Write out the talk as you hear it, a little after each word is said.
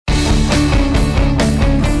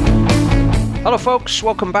Hello folks,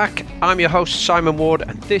 welcome back. I'm your host Simon Ward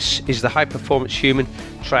and this is the High Performance Human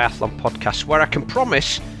Triathlon Podcast, where I can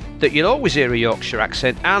promise that you'll always hear a Yorkshire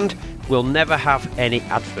accent and we'll never have any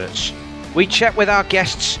adverts. We chat with our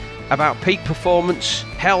guests about peak performance,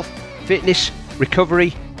 health, fitness,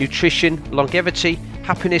 recovery, nutrition, longevity,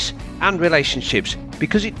 happiness and relationships,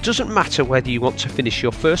 because it doesn't matter whether you want to finish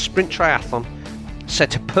your first sprint triathlon,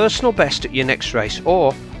 set a personal best at your next race,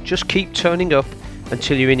 or just keep turning up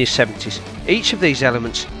until you're in your 70s. Each of these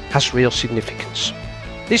elements has real significance.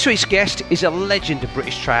 This week's guest is a legend of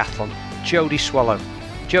British triathlon, Jodie Swallow.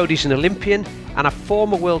 Jodie's an Olympian and a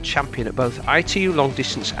former world champion at both ITU long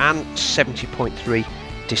distance and 70.3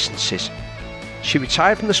 distances. She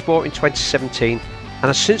retired from the sport in 2017 and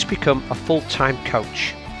has since become a full-time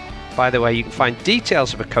coach. By the way, you can find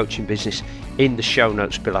details of her coaching business in the show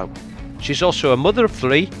notes below. She's also a mother of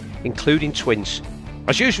 3, including twins.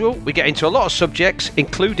 As usual, we get into a lot of subjects,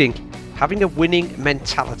 including having a winning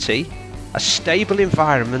mentality, a stable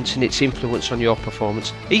environment and its influence on your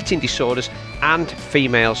performance, eating disorders and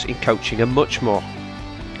females in coaching, and much more.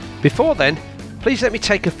 Before then, please let me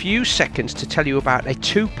take a few seconds to tell you about a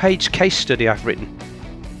 2-page case study I've written.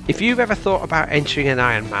 If you've ever thought about entering an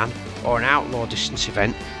Ironman or an outlaw distance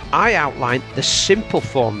event, I outline the simple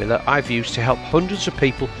formula I've used to help hundreds of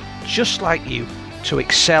people just like you to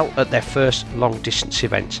excel at their first long distance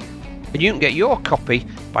event. And you can get your copy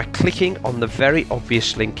by clicking on the very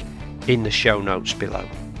obvious link in the show notes below.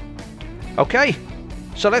 Okay,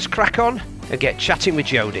 so let's crack on and get chatting with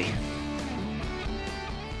Jodie.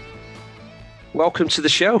 Welcome to the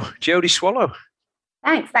show, Jodie Swallow.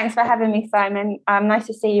 Thanks for having me, Simon. Nice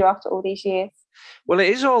to see you after all these years. Well, it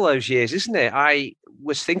is all those years, isn't it? I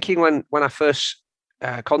was thinking when I first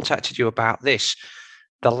contacted you about this,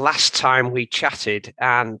 the last time we chatted,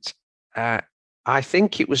 and I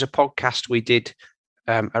think it was a podcast we did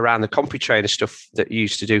around the CompuTrainer stuff that you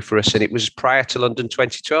used to do for us, and it was prior to London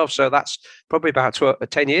 2012, so that's probably about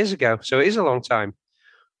 10 years ago, so it is a long time.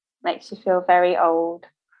 Makes you feel very old.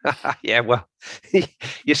 Yeah, well,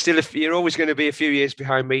 you're always going to be a few years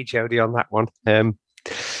behind me, Jodie, on that one.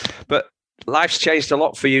 But life's changed a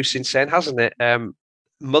lot for you since then, hasn't it?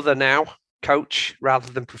 Mother now, coach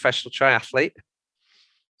rather than professional triathlete.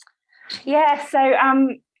 Yeah, so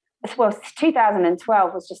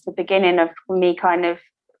 2012 was just the beginning of me kind of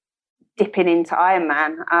dipping into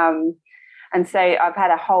Ironman, and so I've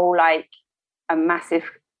had a massive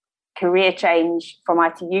career change from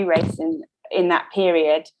ITU racing in that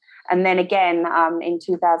period, and then again in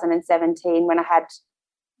 2017 when I had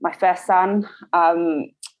my first son,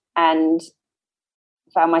 and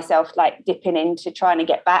found myself dipping into trying to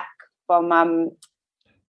get back from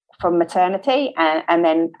maternity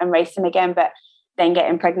and racing again, but then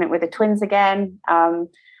getting pregnant with the twins again,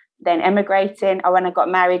 then emigrating. When I got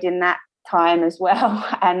married in that time as well,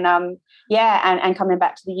 and coming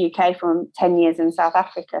back to the UK from 10 years in South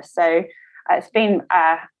Africa. So it's been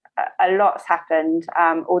a lot's happened,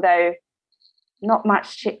 although not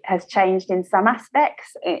much has changed in some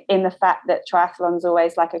aspects, in the fact that triathlon's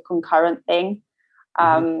always like a concurrent thing.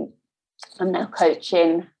 I'm now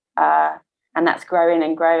coaching, and that's growing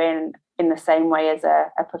and growing in the same way as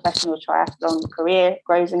a professional triathlon career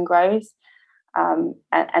grows and grows. And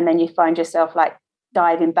then you find yourself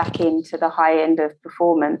diving back into the high end of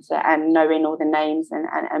performance and knowing all the names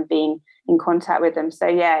and being in contact with them. So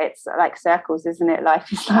yeah, it's like circles, isn't it?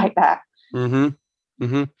 Life is like that.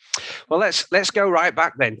 Well, let's go right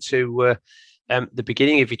back then to the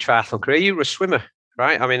beginning of your triathlon career. You were a swimmer,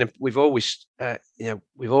 right? I mean, we've always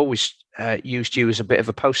used you as a bit of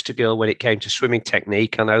a poster girl when it came to swimming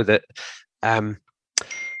technique. I know that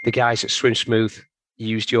the guys at Swim Smooth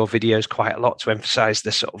used your videos quite a lot to emphasize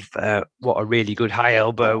the sort of what a really good high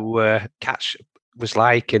elbow catch was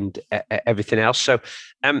like and everything else. So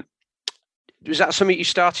was that something you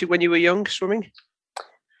started when you were young, swimming?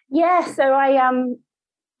 Yeah, so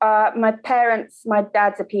my parents, my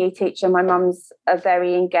dad's a PE teacher, my mum's a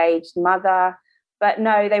very engaged mother, but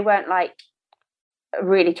no, they weren't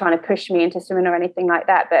really trying to push me into swimming or anything like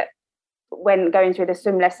that. But when going through the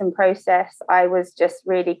swim lesson process, I was just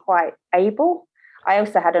really quite able. I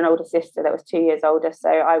also had an older sister that was 2 years older, so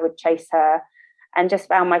I would chase her, and just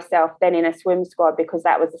found myself then in a swim squad because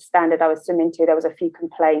that was the standard I was swimming to. There was a few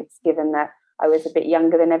complaints given that I was a bit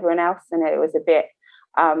younger than everyone else and it was a bit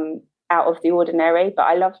out of the ordinary, but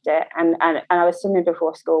I loved it. And I was swimming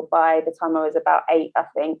before school by the time I was about 8, I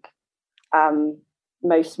think,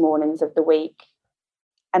 most mornings of the week.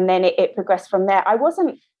 And then it progressed from there. I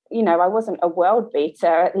wasn't a world beater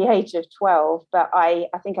at the age of 12, but I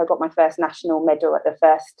think I got my first national medal at the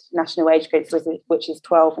first national age group, which is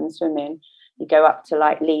 12 in swimming you go up to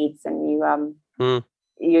like Leeds and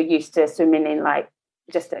you're used to swimming in like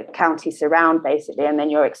just a county surround basically, and then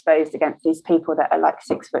you're exposed against these people that are like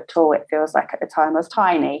 6 foot tall. It feels like at the time I was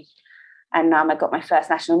tiny, and I got my first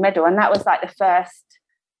national medal, and that was like the first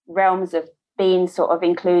realms of being sort of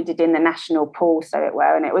included in the national pool, so it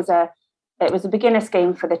were. And it was a beginner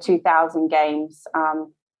scheme for the 2000 games.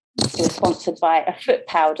 It was sponsored by a foot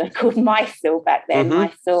powder called Mysil back then.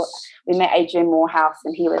 Mysil. We met Adrian Morehouse,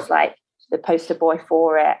 and he was like the poster boy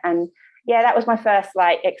for it. And yeah, that was my first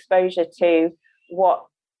like exposure to what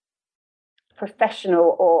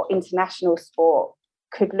professional or international sport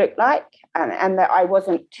could look like, and that I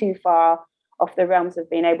wasn't too far off the realms of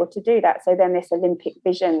being able to do that. So then this Olympic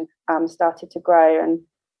vision started to grow,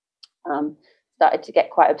 and started to get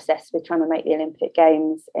quite obsessed with trying to make the Olympic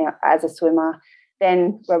Games as a swimmer.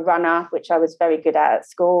 Then a runner, which I was very good at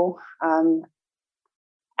school,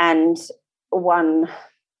 and won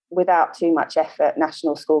without too much effort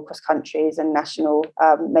national school cross countries and national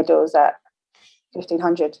medals at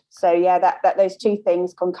 1500. So yeah, that those two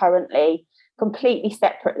things concurrently, completely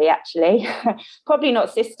separately actually, probably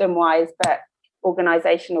not system wise but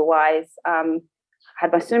organizational wise. I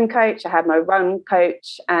had my swim coach, I had my run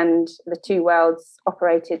coach, and the two worlds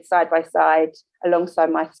operated side by side alongside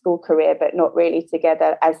my school career, but not really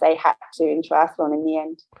together as they had to in triathlon in the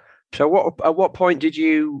end. So at what point did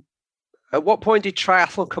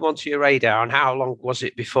triathlon come onto your radar, and how long was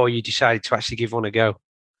it before you decided to actually give one a go?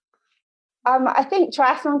 I think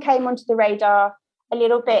triathlon came onto the radar a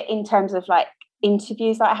little bit in terms of like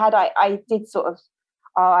interviews that I had. I did sort of,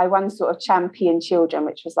 I won sort of Champion Children,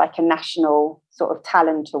 which was like a national sort of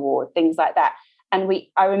talent award, things like that. And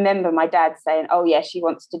I remember my dad saying, oh yeah, she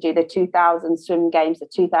wants to do the 2000 swim games, the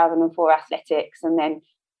 2004 athletics, and then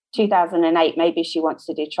 2008, maybe she wants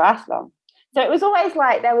to do triathlon. So it was always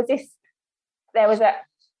like, there was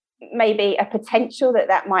maybe a potential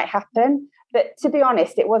that might happen. But to be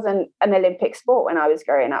honest, it wasn't an Olympic sport when I was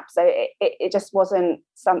growing up. So it just wasn't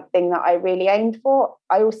something that I really aimed for.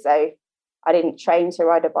 I didn't train to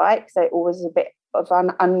ride a bike, so it was a bit of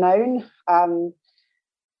an unknown.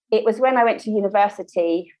 It was when I went to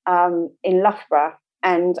university in Loughborough,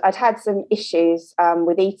 and I'd had some issues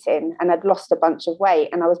with eating, and I'd lost a bunch of weight,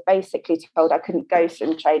 and I was basically told I couldn't go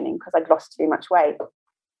swim training because I'd lost too much weight.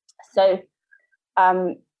 So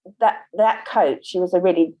that coach, he was a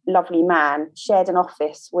really lovely man, shared an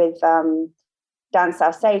office with Dan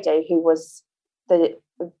Salcedo, who was the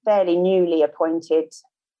fairly newly appointed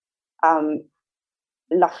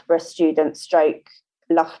Loughborough student stroke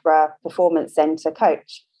Loughborough Performance Centre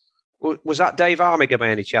coach. Was that Dave Armiger by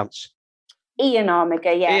any chance? Ian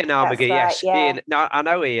Armiger, yeah. Ian Armiger, yes. Right, yeah. Ian, now, I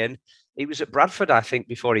know Ian. He was at Bradford, I think,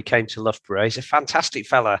 before he came to Loughborough. He's a fantastic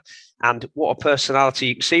fella, and what a personality.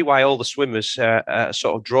 You can see why all the swimmers are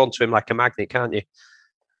sort of drawn to him like a magnet, can't you?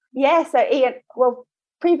 Yeah, so Ian, well,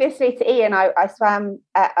 previously to Ian, I swam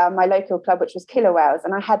at my local club, which was Killer Whales,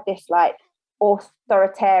 and I had this like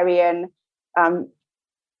authoritarian,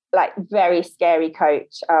 like very scary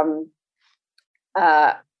coach.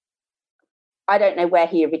 I don't know where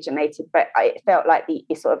he originated, but it felt like the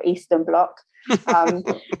sort of Eastern Bloc.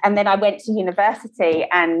 And then I went to university,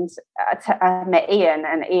 and I met Ian,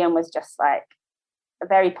 and Ian was just like a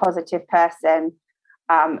very positive person,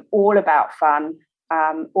 all about fun,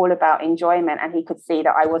 all about enjoyment. And he could see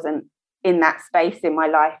that I wasn't in that space in my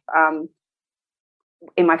life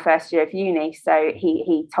in my first year of uni. So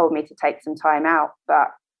he told me to take some time out,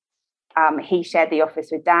 but he shared the office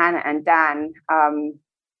with Dan, and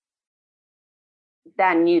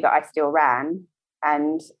Dan knew that I still ran,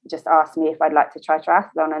 and just asked me if I'd like to try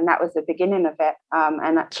triathlon, and that was the beginning of it.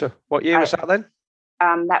 So what year was that then?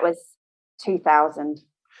 That was 2000.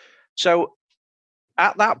 So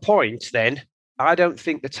at that point then, I don't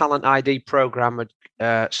think the Talent ID program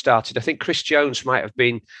had started. I think Chris Jones might have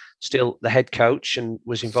been still the head coach and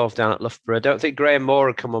was involved down at Loughborough. I don't think Graham Moore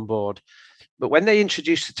had come on board. But when they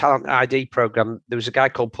introduced the Talent ID program, there was a guy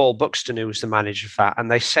called Paul Buxton who was the manager of that,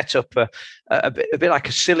 and they set up a bit like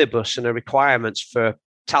a syllabus and a requirements for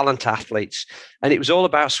talent athletes, and it was all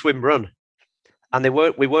about swim run. And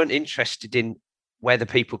we weren't interested in whether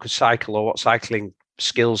people could cycle or what cycling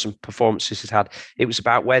skills and performances it had. It was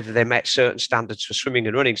about whether they met certain standards for swimming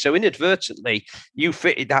and running. So inadvertently, you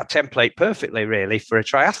fitted that template perfectly, really, for a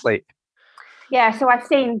triathlete. Yeah, so I've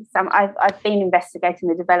seen some. I've been investigating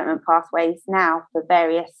the development pathways now for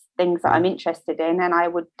various things that I'm interested in, and I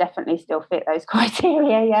would definitely still fit those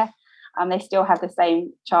criteria. Yeah, they still have the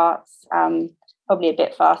same charts, probably a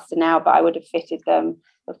bit faster now, but I would have fitted them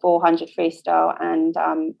for 400 freestyle and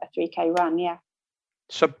a 3K run. Yeah.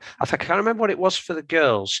 So I think I can't remember what it was for the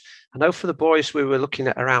girls. I know for the boys we were looking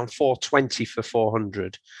at around 420 for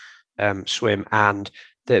 400 swim, and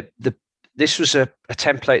the this was a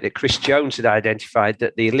template that Chris Jones had identified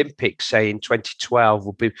that the Olympics, say in 2012,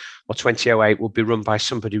 would be, or 2008, would be run by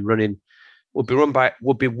somebody running, would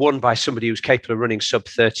be won by somebody who's capable of running sub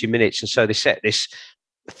 30 minutes. And so they set this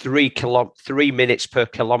 3 minutes per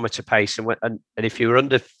kilometre pace, and if you were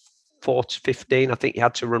under 4 to 15, I think you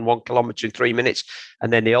had to run 1 kilometre in 3 minutes,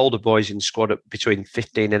 and then the older boys in the squad between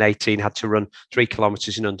 15 and 18 had to run 3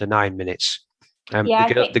 kilometres in under 9 minutes. I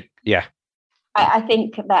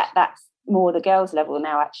think that's more the girls' level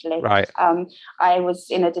now, actually. Right. I was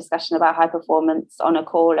in a discussion about high performance on a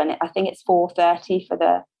call, and I think it's 4:30 for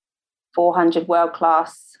the 400 world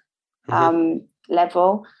class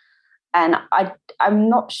level. And I'm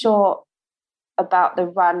not sure about the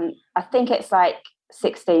run. I think it's like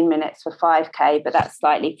 16 minutes for 5K, but that's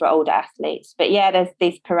slightly for older athletes. But yeah, there's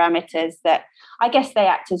these parameters that I guess they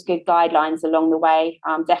act as good guidelines along the way.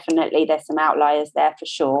 Definitely there's some outliers there for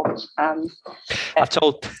sure. I've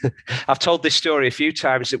told this story a few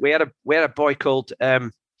times, that we had a boy called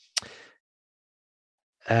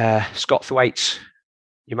Scott Thwaites.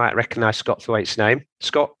 You might recognise Scott Thwaites' name.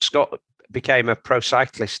 Scott became a pro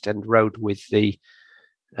cyclist and rode with the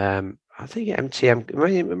I think MTM.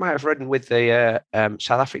 We might have ridden with the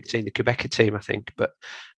South African team, the Quebec team, I think. But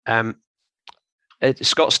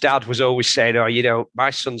Scott's dad was always saying, "Oh,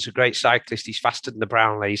 my son's a great cyclist. He's faster than the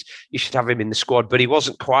Brownlees. You should have him in the squad." But he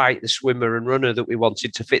wasn't quite the swimmer and runner that we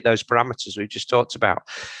wanted to fit those parameters we just talked about.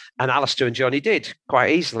 And Alistair and Johnny did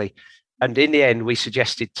quite easily. And in the end, we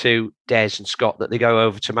suggested to Des and Scott that they go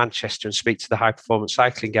over to Manchester and speak to the high performance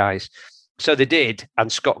cycling guys. So they did,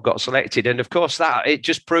 and Scott got selected. And of course, that it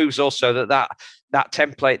just proves also that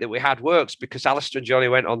template that we had works, because Alistair and Johnny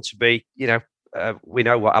went on to be, we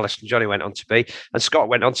know what Alistair and Johnny went on to be, and Scott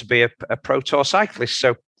went on to be a pro tour cyclist.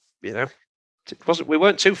 So, we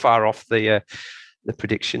weren't too far off the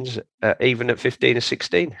predictions, even at 15 or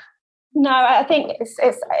 16. No, I think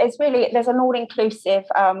it's really, there's an all-inclusive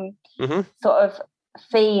sort of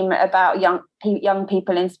theme about young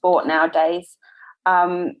people in sport nowadays.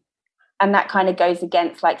 And that kind of goes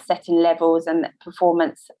against like setting levels and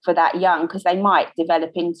performance for that young, because they might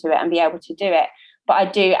develop into it and be able to do it. But I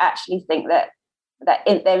do actually think that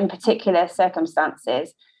in particular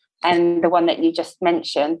circumstances, and the one that you just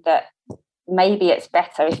mentioned, that maybe it's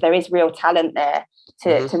better if there is real talent there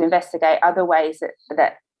to investigate other ways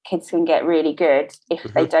that kids can get really good. If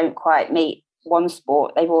they don't quite meet one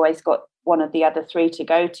sport, they've always got one of the other three to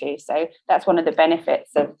go to. So that's one of the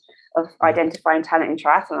benefits of identifying talent in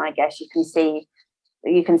triathlon. I guess you can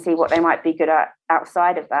see what they might be good at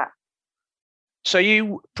outside of that. So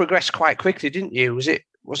you progressed quite quickly, didn't you?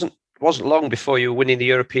 Wasn't long before you were winning the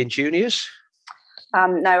European Juniors?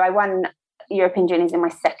 No, I won European Juniors in my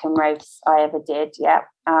second race I ever did. Yeah,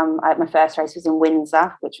 my first race was in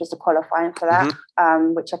Windsor, which was the qualifying for that,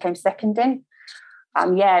 which I came second in.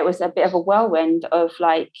 It was a bit of a whirlwind of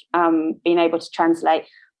being able to translate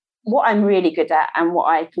what I'm really good at and what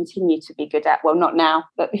I continue to be good at. Well, not now,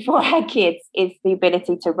 but before I had kids, is the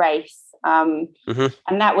ability to race. And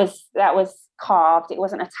that was carved. It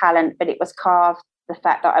wasn't a talent, but it was carved. The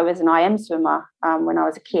fact that I was an IM swimmer when I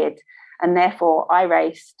was a kid, and therefore I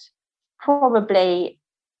raced probably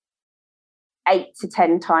 8 to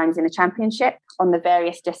 10 times in a championship on the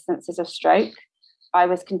various distances of stroke. I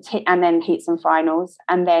was and then heats and finals,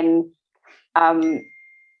 and then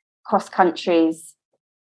cross country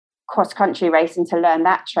racing to learn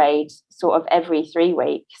that trade sort of every 3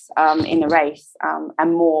 weeks in a race,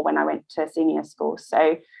 and more when I went to senior school.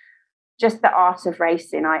 So just the art of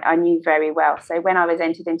racing I knew very well. So when I was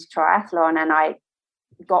entered into triathlon and I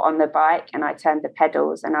got on the bike and I turned the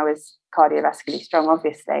pedals, and I was cardiovascularly strong,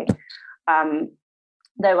 obviously,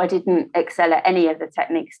 though I didn't excel at any of the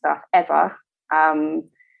technique stuff ever,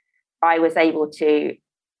 I was able to,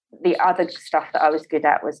 the other stuff that I was good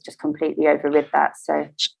at was just completely overrid that.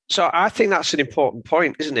 So I think that's an important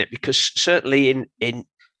point, isn't it? Because certainly in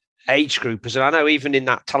age groupers, and I know even in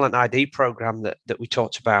that Talent ID program that we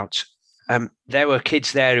talked about, there were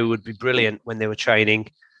kids there who would be brilliant when they were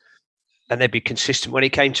training, and they'd be consistent. When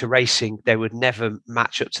it came to racing, they would never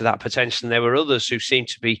match up to that potential. And there were others who seemed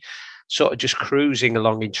to be sort of just cruising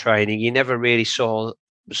along in training. You never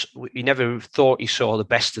thought you saw the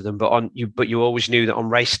best of them, but you always knew that on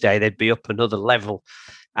race day they'd be up another level.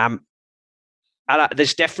 And And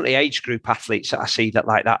there's definitely age group athletes that I see that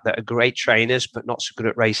like that are great trainers, but not so good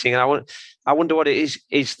at racing. And I wonder what it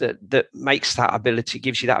is that makes that ability,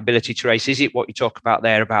 gives you that ability to race. Is it what you talk about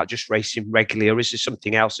there about just racing regularly, or is there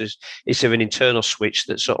something else? Is there an internal switch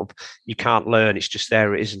that sort of you can't learn? It's just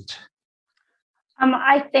there, it isn't.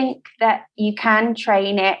 I think that you can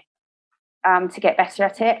train it to get better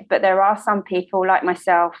at it, but there are some people like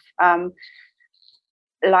myself,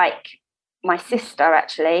 like my sister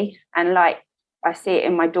actually, and like I see it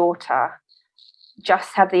in my daughter,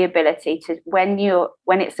 just have the ability to, when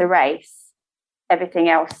it's a race, everything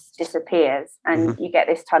else disappears and you get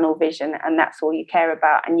this tunnel vision and that's all you care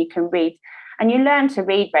about, and you can read and you learn to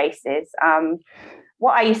read races.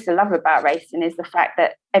 What I used to love about racing is the fact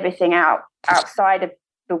that everything outside of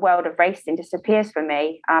the world of racing disappears for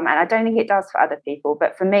me, and I don't think it does for other people,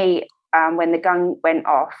 but for me, when the gun went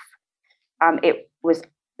off,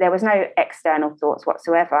 there was no external thoughts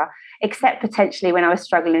whatsoever, except potentially when I was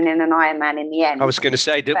struggling in an Ironman in the end. I was going to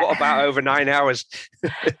say, what about over 9 hours?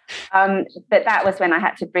 But that was when I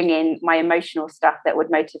had to bring in my emotional stuff that would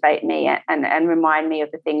motivate me and remind me of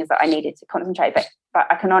the things that I needed to concentrate. But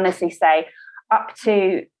I can honestly say, up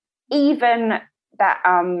to even that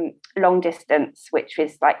long distance, which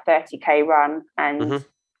is like 30k run and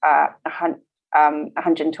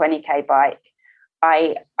 120k bike,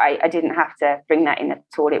 I didn't have to bring that in at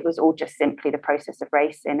all. It was all just simply the process of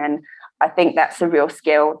racing. And I think that's a real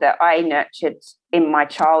skill that I nurtured in my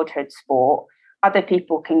childhood sport. Other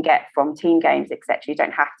people can get from teen games, etc. You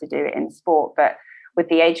don't have to do it in sport. But with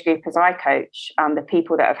the age group as I coach, the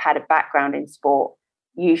people that have had a background in sport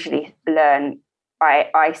usually learn.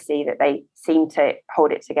 I see that they seem to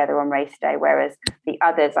hold it together on race day, whereas the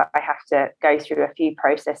others, I have to go through a few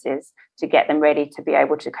processes to get them ready to be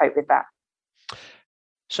able to cope with that.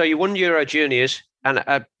 So you won Euro Juniors, and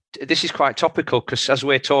this is quite topical because as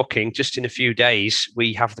we're talking, just in a few days,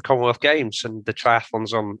 we have the Commonwealth Games and the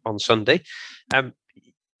triathlons on Sunday.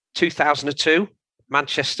 2002,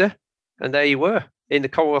 Manchester, and there you were in the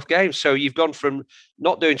Commonwealth Games. So you've gone from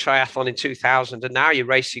not doing triathlon in 2000 and now you're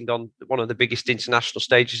racing on one of the biggest international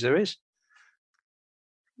stages there is.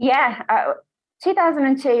 Yeah,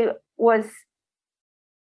 2002 was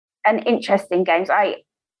an interesting Games.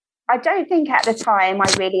 I don't think at the time I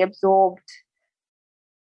really absorbed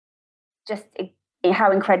just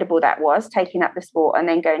how incredible that was, taking up the sport and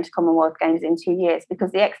then going to Commonwealth Games in 2 years,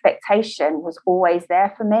 because the expectation was always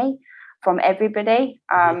there for me from everybody.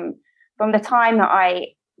 From the time that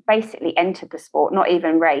I basically entered the sport, not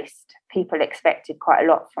even raced, people expected quite a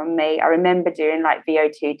lot from me. I remember doing like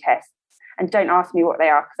VO2 tests, and don't ask me what they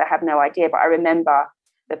are because I have no idea, but I remember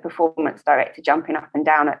the performance director jumping up and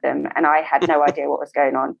down at them, and I had no idea what was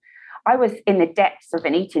going on. I was in the depths of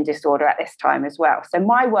an eating disorder at this time as well. So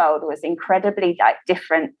my world was incredibly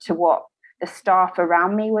different to what the staff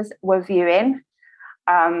around me were viewing.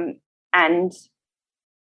 And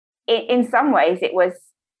in some ways it was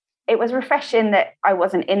refreshing that I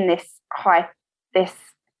wasn't in this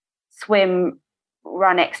swim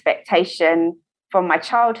run expectation from my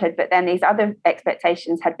childhood, but then these other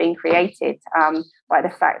expectations had been created by the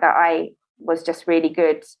fact that I was just really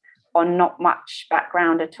good on not much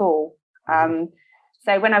background at all.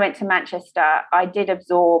 So when I went to Manchester, I did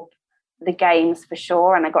absorb the Games for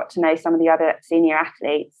sure, and I got to know some of the other senior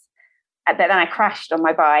athletes. But then I crashed on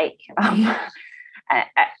my bike, and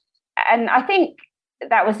I think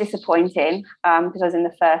that was disappointing because I was in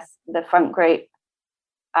the front group,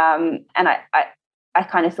 and I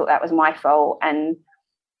kind of thought that was my fault and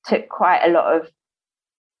took quite a lot of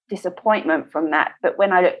disappointment from that. But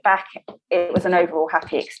when I look back, it was an overall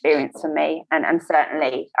happy experience for me, and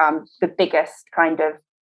certainly the biggest kind of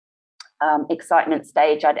excitement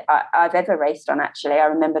stage I've ever raced on. Actually, I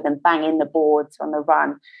remember them banging the boards on the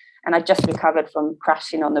run, and I just recovered from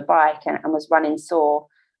crashing on the bike and was running sore,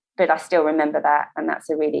 but I still remember that, and that's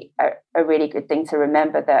a really good thing to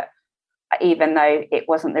remember, that even though it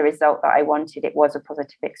wasn't the result that I wanted, it was a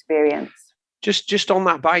positive experience. Just on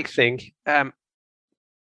that bike thing,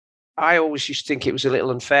 I always used to think it was a little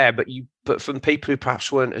unfair, but from people who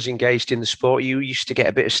perhaps weren't as engaged in the sport, you used to get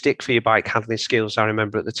a bit of stick for your bike handling skills, I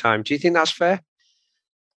remember at the time. Do you think that's fair?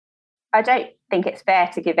 I don't think it's fair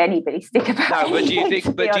to give anybody stick about it. No, but do you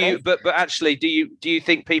think? But actually, do you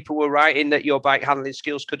think people were right in that your bike handling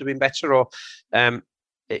skills could have been better, or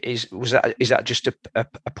is that just a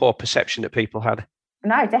poor perception that people had?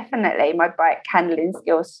 No, definitely, my bike handling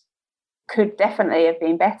skills could definitely have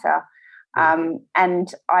been better.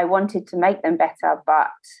 And I wanted to make them better,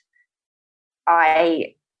 but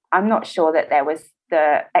I'm not sure that there was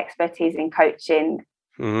the expertise in coaching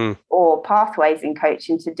or pathways in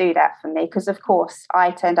coaching to do that for me. Because, of course,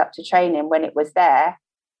 I turned up to training when it was there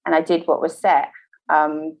and I did what was set.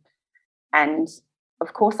 And,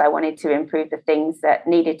 of course, I wanted to improve the things that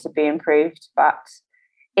needed to be improved. But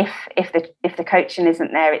if the coaching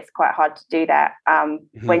isn't there, it's quite hard to do that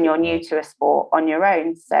when you're new to a sport on your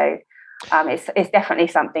own. So it's definitely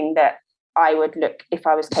something that I would look, if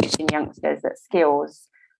I was coaching youngsters, at skills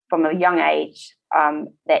from a young age.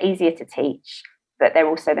 They're easier to teach, but they're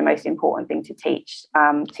also the most important thing to teach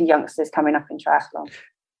to youngsters coming up in triathlon.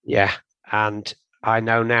 Yeah, and I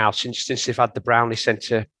know now since they've had the Brownlee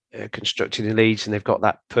Centre constructed in Leeds and they've got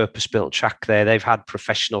that purpose-built track there, they've had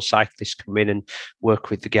professional cyclists come in and work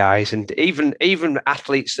with the guys, and even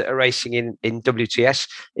athletes that are racing in WTS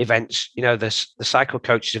events. You know, the cycle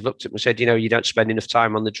coaches have looked at them and said, you know, you don't spend enough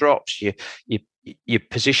time on the drops. Your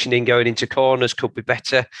positioning going into corners could be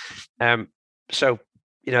better. So,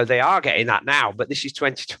 you know, they are getting that now, but this is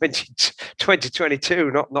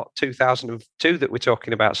 2022, not 2002 that we're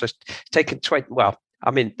talking about. So it's taken 20. Well, I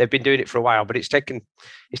mean, they've been doing it for a while, but it's taken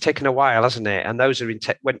a while, hasn't it? And those are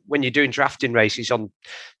when you're doing drafting races on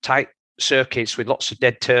tight circuits with lots of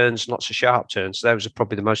dead turns, lots of sharp turns. Those are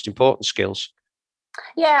probably the most important skills.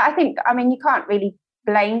 Yeah, I mean, you can't really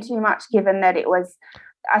blame too much, given that it was.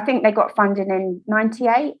 I think they got funded in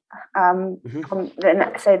 '98. So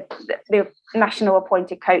the national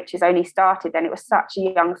appointed coaches only started then. It was such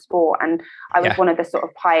a young sport, and I was one of the sort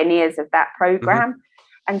of pioneers of that program.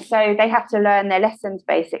 And so they had to learn their lessons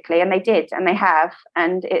basically, and they did, and they have,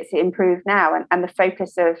 and it's improved now. And the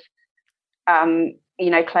focus of,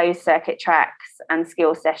 closed circuit tracks and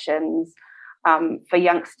skill sessions for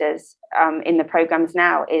youngsters in the programs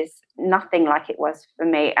now is nothing like it was for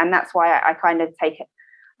me. And that's why I kind of take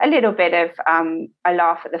a little bit of I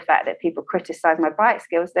laugh at the fact that people criticize my bike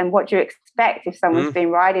skills. Then what do you expect if someone's been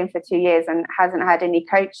riding for 2 years and hasn't had any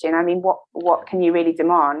coaching? I mean, what can you really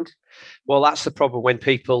demand? Well, that's the problem when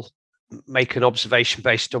people make an observation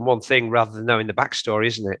based on one thing rather than knowing the backstory,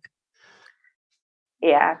 isn't it?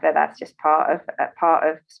 Yeah, but that's just part of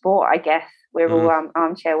sport, I guess. We're all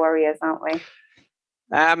armchair warriors, aren't we?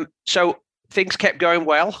 So things kept going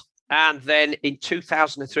well. And then in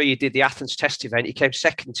 2003, you did the Athens test event. You came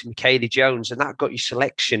second to Michaela Jones, and that got you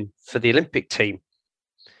selection for the Olympic team.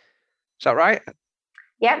 Is that right?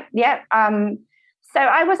 Yeah. So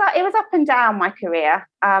it was up and down my career.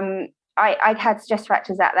 I had stress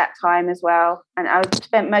fractures at that time as well, and I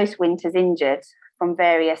spent most winters injured from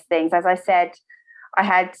various things. As I said, I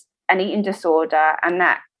had an eating disorder, and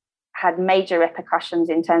that had major repercussions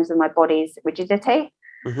in terms of my body's rigidity.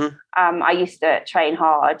 I used to train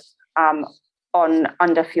hard on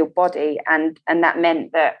underfueled body, and that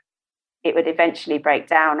meant that it would eventually break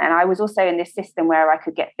down. And I was also in this system where I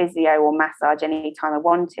could get physio or massage anytime I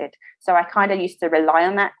wanted. So I kind of used to rely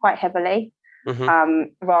on that quite heavily,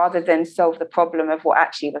 rather than solve the problem of what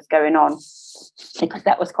actually was going on, because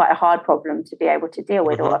that was quite a hard problem to be able to deal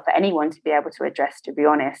with, or for anyone to be able to address, to be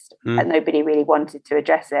honest. And nobody really wanted to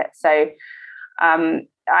address it. So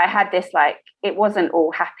I had this, it wasn't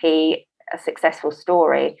all happy, a successful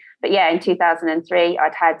story. But yeah, in 2003,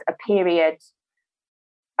 I'd had a period.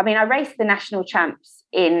 I mean, I raced the national champs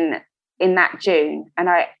in that June, and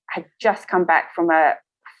I had just come back from a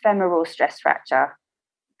femoral stress fracture,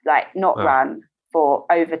 run for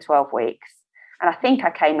over 12 weeks. And I think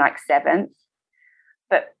I came 7th.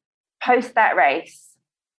 But post that race,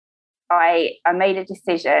 I made a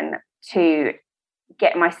decision to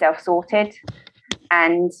get myself sorted.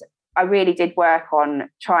 And I really did work on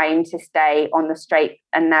trying to stay on the straight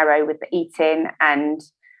and narrow with the eating, and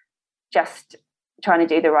just trying to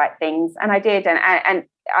do the right things. And I did. And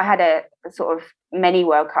I had a sort of many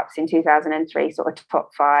World Cups in 2003, sort of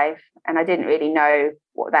top 5. And I didn't really know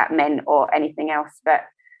what that meant or anything else. But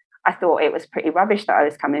I thought it was pretty rubbish that I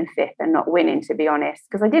was coming 5th and not winning, to be honest,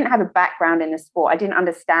 because I didn't have a background in the sport. I didn't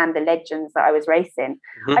understand the legends that I was racing.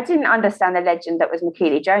 I didn't understand the legend that was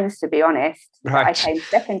Michaela Jones, to be honest. Right. I came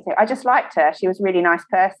second to. I just liked her. She was a really nice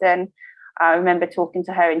person. I remember talking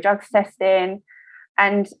to her in drugs testing,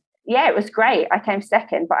 and yeah, it was great. I came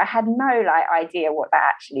second, but I had no idea what that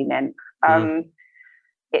actually meant.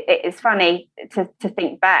 It's funny to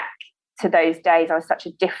think back to those days. I was such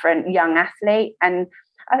a different young athlete, and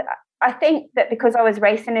I think that because I was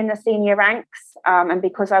racing in the senior ranks, and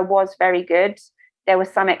because I was very good, there was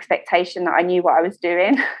some expectation that I knew what I was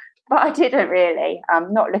doing, but I didn't really.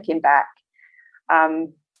 Not looking back,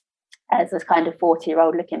 as a kind of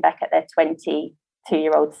 40-year-old looking back at their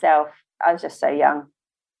 22-year-old self, I was just so young.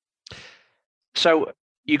 So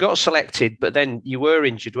you got selected, but then you were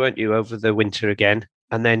injured, weren't you, over the winter again,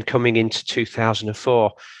 and then coming into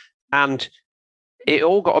 2004. And it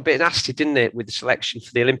all got a bit nasty, didn't it, with the selection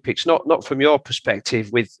for the Olympics? Not from your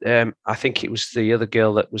perspective. With I think it was the other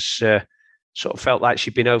girl that was sort of felt like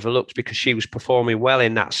she'd been overlooked because she was performing well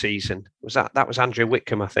in that season. That was Andrea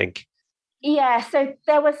Whitcomb, I think. Yeah. So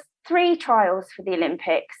there was 3 trials for the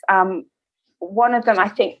Olympics. One of them, I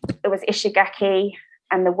think, it was Ishigaki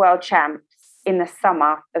and the world champs in the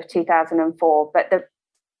summer of 2004. But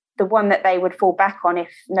the one that they would fall back on if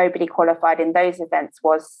nobody qualified in those events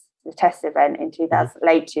was the test event in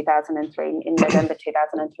late 2003, in November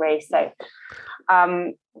 2003. So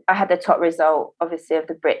I had the top result, obviously, of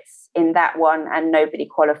the Brits in that one, and nobody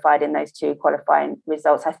qualified in those 2 qualifying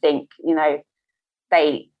results. I think,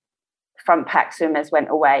 they front pack swimmers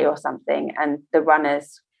went away or something, and the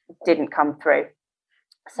runners didn't come through.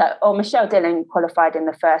 So, Michelle Dillon qualified in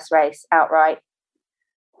the first race outright.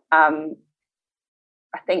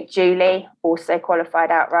 I think Julie also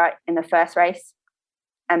qualified outright in the first race,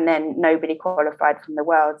 and then nobody qualified from the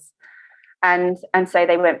Worlds. And so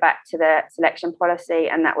they went back to the selection policy,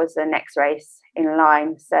 and that was the next race in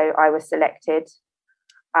line. So I was selected,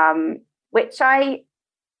 which I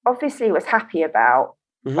obviously was happy about,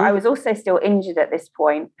 but I was also still injured at this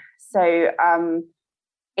point. So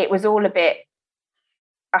it was all a bit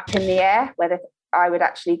up in the air whether I would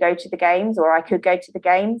actually go to the games or I could go to the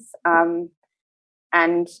games.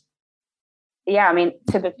 And yeah, I mean,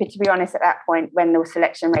 to be honest, at that point, when the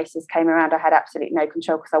selection races came around, I had absolutely no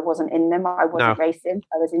control because I wasn't in them. I wasn't racing.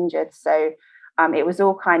 I was injured. So it was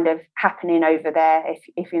all kind of happening over there,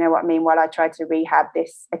 if you know what I mean, while I tried to rehab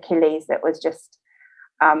this Achilles that was just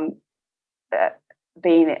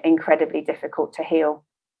being incredibly difficult to heal.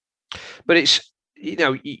 But it's,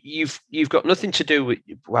 you've got nothing to do with,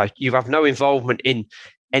 you have no involvement in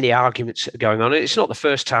any arguments that are going on. It's not the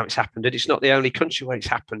first time it's happened, and it's not the only country where it's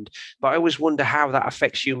happened. But I always wonder how that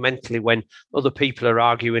affects you mentally when other people are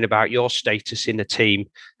arguing about your status in the team,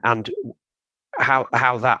 and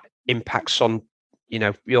how that impacts on,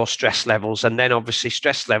 your stress levels. And then obviously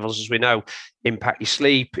stress levels, as we know, impact your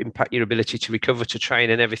sleep, impact your ability to recover, to train,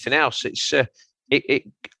 and everything else. It's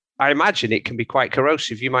I imagine it can be quite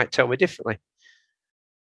corrosive. You might tell me differently.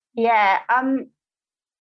 Yeah.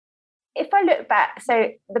 If I look back, so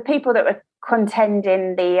the people that were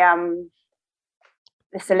contending the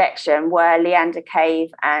selection were Leanda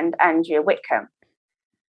Cave and Andrea Whitcomb.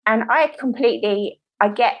 And I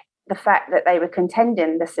get the fact that they were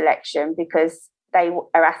contending the selection because they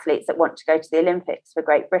are athletes that want to go to the Olympics for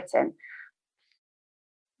Great Britain.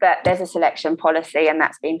 But there's a selection policy, and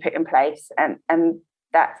that's been put in place, and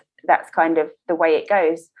that's kind of the way it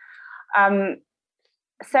goes.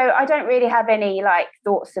 So I don't really have any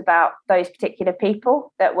thoughts about those particular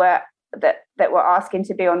people that were asking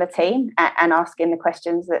to be on the team and asking the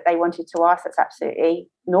questions that they wanted to ask. That's absolutely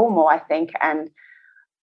normal, I think. And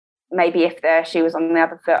maybe if she was on the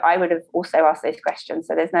other foot, I would have also asked those questions.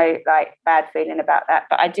 So there's no bad feeling about that.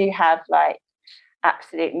 But I do have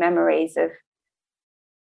absolute memories of,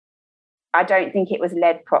 I don't think it was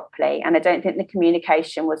led properly, and I don't think the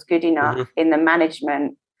communication was good enough in the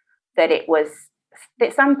management, that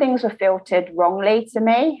some things were filtered wrongly to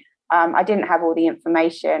me. I didn't have all the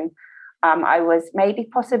information. I was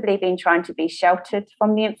possibly been trying to be sheltered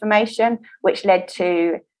from the information, which led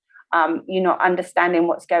to you not understanding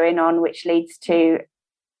what's going on, which leads to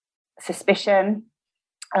suspicion.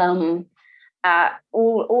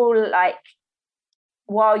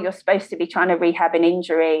 While you're supposed to be trying to rehab an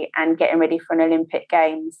injury and getting ready for an Olympic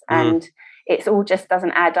Games, and it's all just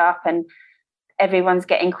doesn't add up, and everyone's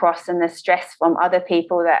getting cross, and there's stress from other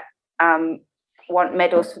people that want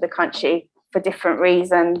medals for the country for different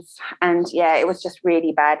reasons. And yeah, it was just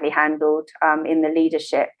really badly handled in the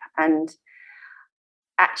leadership. And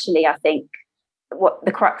actually, I think what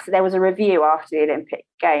the crux, there was a review after the Olympic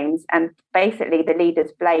Games, and basically the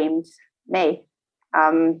leaders blamed me.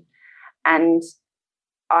 And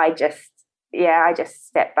I just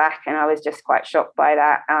stepped back, and I was just quite shocked by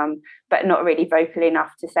that, but not really vocal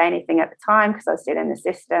enough to say anything at the time because I was still in the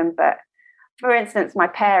system. But for instance,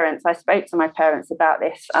 I spoke to my parents about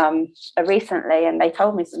this recently, and they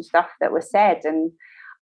told me some stuff that was said. And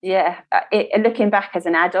yeah, looking back as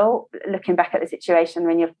an adult, looking back at the situation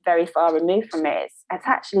when you're very far removed from it, it's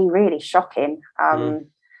actually really shocking.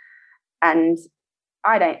 And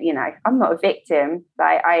I don't, I'm not a victim.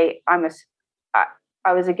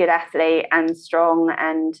 I was a good athlete and strong,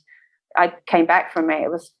 and I came back from it.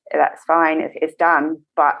 That's fine. It's done.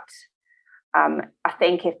 But I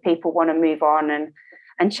think if people want to move on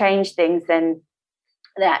and change things, then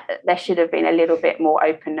that there should have been a little bit more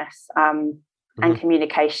openness and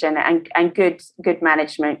communication and good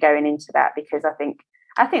management going into that, because I think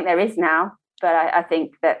there is now, but I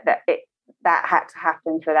think that that had to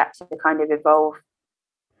happen for that to kind of evolve.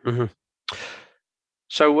 Mm-hmm.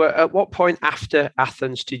 So at what point after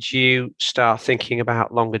Athens did you start thinking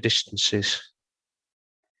about longer distances?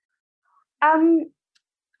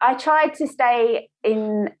 I tried to stay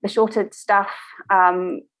in the shorter stuff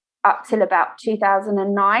up till about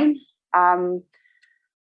 2009.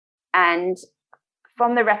 And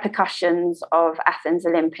from the repercussions of Athens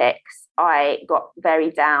Olympics, I got very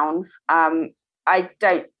down. I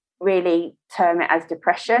don't really term it as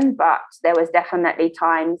depression, but there was definitely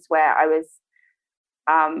times where I was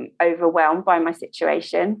overwhelmed by my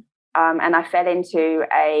situation. And I fell into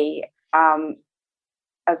a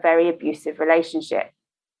very abusive relationship.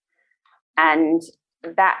 And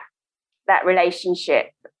that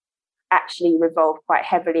relationship actually revolved quite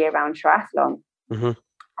heavily around triathlon. Mm-hmm.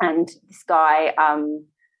 And this guy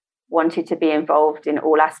wanted to be involved in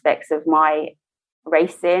all aspects of my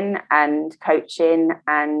racing and coaching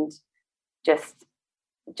and just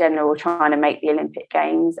general trying to make the Olympic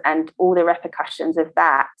Games. And all the repercussions of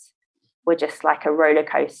that were just like a roller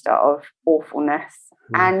coaster of awfulness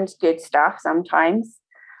and good stuff sometimes.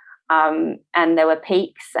 And there were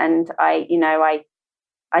peaks, and I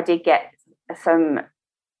did get some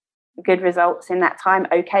good results in that time,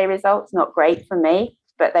 okay results, not great for me,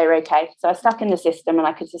 but they were okay. So I stuck in the system and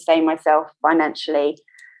I could sustain myself financially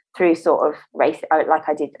through sort of race, like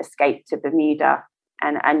I did escape to Bermuda,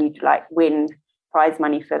 and you'd like win prize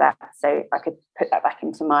money for that. So I could put that back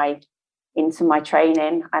into my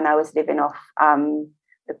training, and I was living off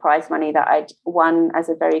the prize money that I'd won as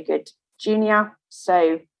a very good junior.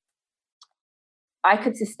 So I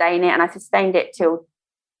could sustain it, and I sustained it till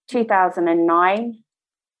 2009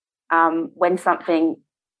 when something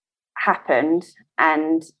happened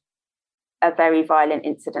and a very violent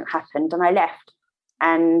incident happened, and I left.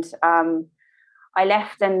 And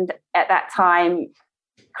and at that time,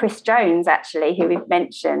 Chris Jones, actually, who we've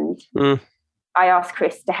mentioned, I asked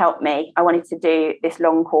Chris to help me. I wanted to do this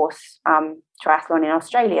long course triathlon in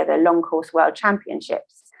Australia, the Long Course World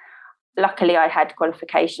Championships. Luckily, I had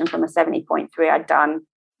qualification from a 70.3 I'd done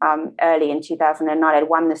early in 2009. I'd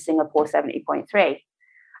won the Singapore 70.3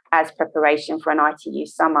 as preparation for an ITU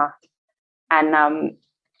summer. And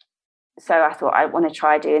so I thought, I want to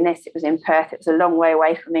try doing this. It was in Perth. It was a long way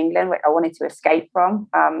away from England, which I wanted to escape from,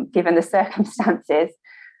 given the circumstances.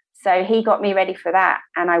 So he got me ready for that,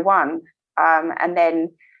 and I won. And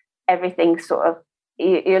then everything sort of,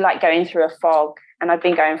 you're like going through a fog. And I've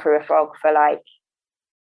been going through a fog for like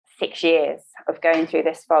 6 years of going through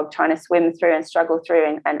this fog, trying to swim through and struggle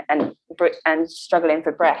through and struggling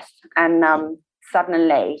for breath. And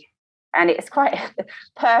suddenly, and it's quite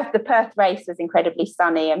the Perth race was incredibly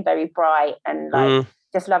sunny and very bright and like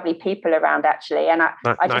just lovely people around actually. And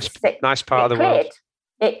nice part of the world.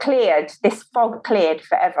 It cleared. This fog cleared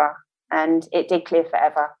forever, and it did clear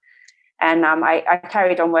forever. And I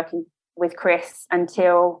carried on working with Chris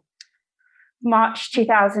until March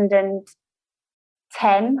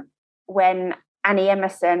 2010, when Annie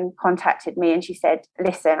Emerson contacted me and she said,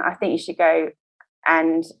 listen, I think you should go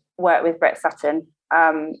and work with Brett Sutton.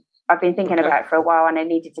 I've been thinking about it for a while and I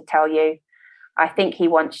needed to tell you. I think he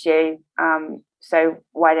wants you. So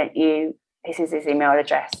why don't you, this is his email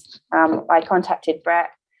address. I contacted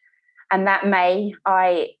Brett, and that May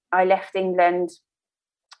I left England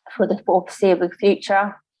for the foreseeable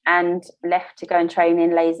future and left to go and train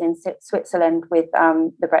in Leys in Switzerland with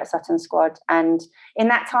the Brett Sutton squad. And in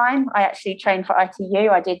that time, I actually trained for ITU.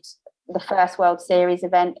 I did the first World Series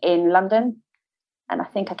event in London, and I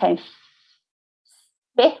think I came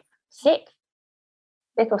fifth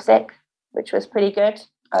or sixth, which was pretty good.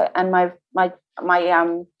 And my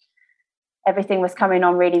everything was coming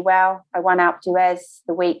on really well. I won Alpe d'Huez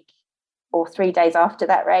the week or 3 days after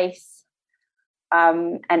that race,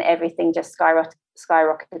 and everything just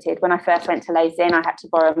skyrocketed. When I first went to Leys in, I had to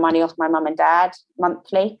borrow money off my mum and dad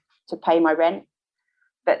monthly to pay my rent.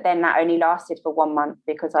 But then that only lasted for 1 month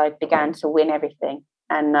because I began to win everything.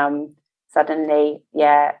 And suddenly,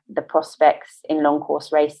 the prospects in long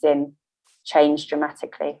course racing changed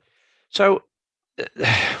dramatically. So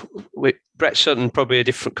with Brett Sutton, probably a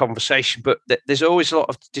different conversation, but there's always a lot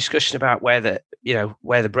of discussion about whether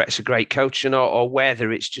Brett's a great coach or not, or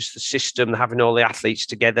whether it's just the system, having all the athletes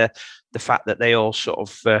together, the fact that they all sort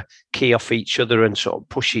of key off each other and sort of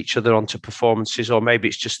push each other onto performances, or maybe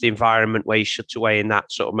it's just the environment where you shut away in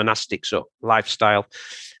that sort of monastic sort of lifestyle.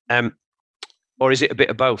 Or is it a bit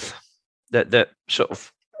of both that sort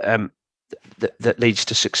of that leads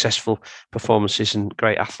to successful performances and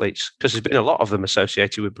great athletes? Because there's been a lot of them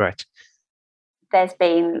associated with Brett. There's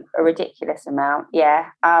been a ridiculous amount,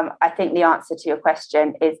 yeah. I think the answer to your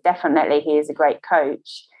question is definitely he is a great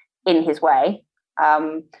coach. in his way.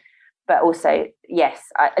 But also, yes,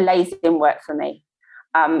 Lays didn't work for me.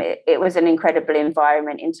 It was an incredible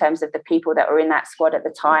environment in terms of the people that were in that squad at the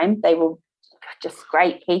time. They were just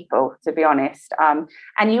great people, to be honest.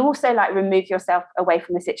 And you also like remove yourself away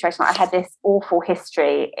from the situation. I had this awful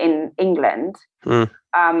history in England,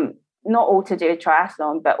 not all to do with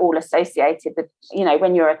triathlon, but all associated with, you know,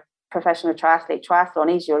 when you're a professional triathlete,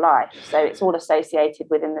 triathlon is your life. So it's all associated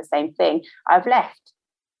within the same thing. I've left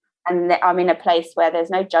and I'm in a place where there's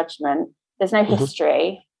no judgment, there's no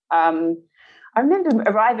history. I remember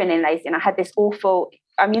arriving in Lays and I had this awful,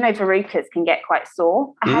 you know, verrucas can get quite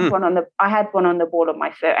sore. I had one on the ball of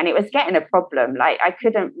my foot and it was getting a problem. Like I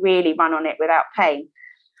couldn't really run on it without pain.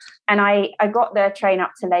 And I got the train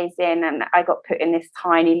up to Lays Inn and I got put in this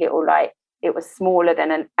tiny little, like, it was smaller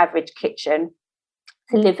than an average kitchen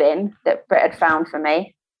to live in that Brett had found for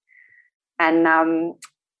me. And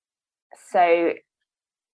so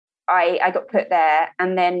I got put there,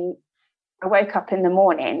 and then I woke up in the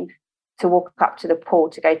morning to walk up to the pool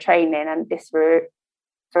to go training, and this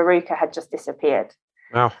verruca had just disappeared.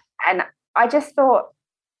 Wow. And I just thought,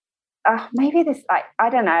 maybe this, like, I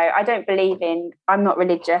don't know, I'm not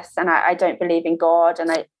religious, and I don't believe in God, and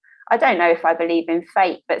I don't know if I believe in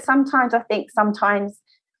fate, but sometimes I think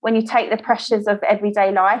when you take the pressures of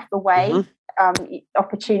everyday life away,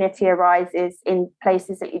 opportunity arises in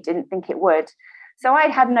places that you didn't think it would. So I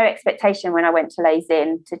had no expectation when I went to Lays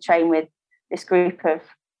Inn to train with this group of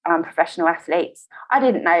professional athletes. I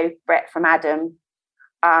didn't know Brett from Adam.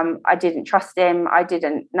 I didn't trust him. I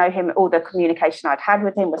didn't know him. All the communication I'd had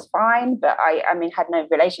with him was fine, but I had no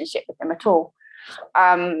relationship with him at all.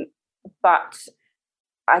 But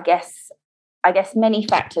I guess many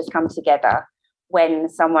factors come together when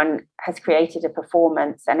someone has created a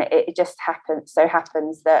performance, and it just happens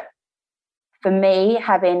that for me,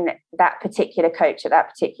 having that particular coach at that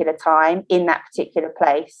particular time in that particular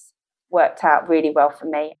place worked out really well for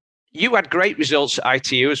me. You had great results at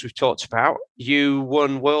ITU, as we've talked about. You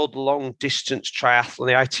won World Long Distance Triathlon.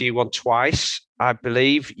 The ITU won twice, I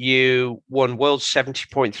believe. You won World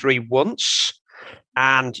 70.3 once,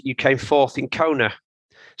 and you came fourth in Kona.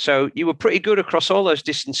 So you were pretty good across all those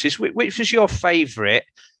distances. Which was your favourite,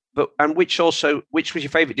 and which was your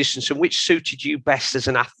favourite distance, and which suited you best as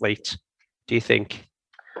an athlete, do you think?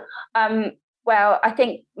 Well, I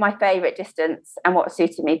think my favourite distance and what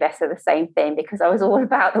suited me best are the same thing, because I was all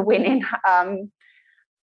about the winning.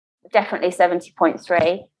 Definitely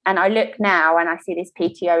 70.3. And I look now and I see these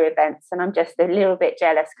PTO events and I'm just a little bit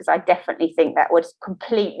jealous, because I definitely think that would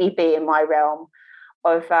completely be in my realm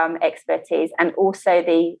of expertise. And also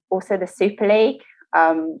the Super League,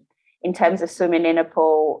 in terms of swimming in a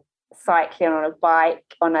pool, cycling on a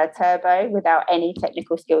bike on a turbo without any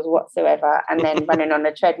technical skills whatsoever, and then running on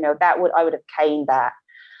a treadmill, I would have caned that.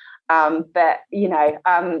 But you know,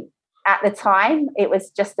 at the time it was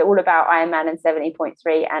just all about Ironman and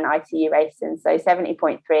 70.3 and ITU racing. So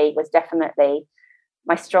 70.3 was definitely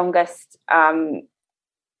my strongest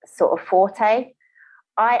sort of forte.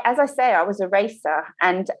 As I say, I was a racer,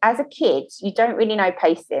 and as a kid, you don't really know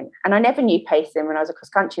pacing. And I never knew pacing when I was a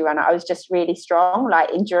cross-country runner. I was just really strong,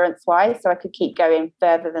 like endurance-wise, so I could keep going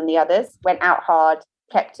further than the others, went out hard,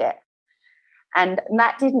 kept it. And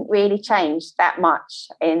that didn't really change that much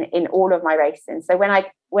in all of my racing. So when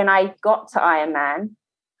I got to Ironman,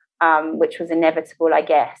 which was inevitable, I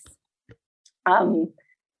guess,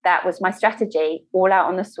 that was my strategy: all out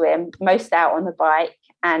on the swim, most out on the bike,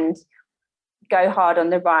 and go hard on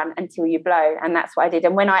the run until you blow. And that's what I did.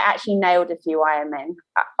 And when I actually nailed a few Ironman,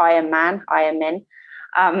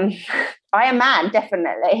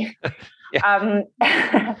 definitely.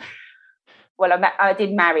 Well, I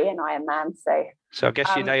did marry an Ironman, so I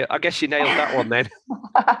guess you nailed that one then.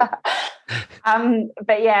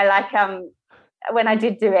 But yeah, like when I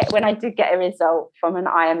did get a result from an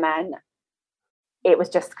Ironman, it was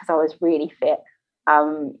just because I was really fit.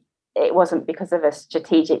 It wasn't because of a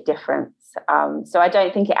strategic difference. So I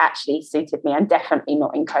don't think it actually suited me, and definitely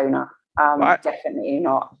not in Kona. Definitely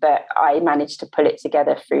not. But I managed to pull it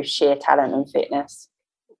together through sheer talent and fitness.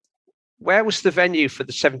 Where was the venue for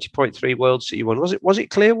the 70.3 Worlds that you won? Was it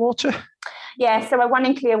Clearwater? Yeah, so I won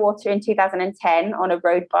in Clearwater in 2010 on a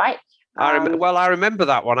road bike. I remember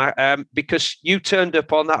that one because you turned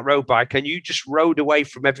up on that road bike and you just rode away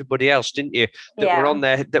from everybody else, didn't you?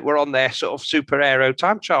 That were on their sort of super aero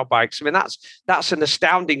time trial bikes. I mean, that's an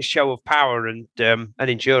astounding show of power and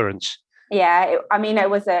endurance. Yeah, it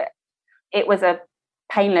was a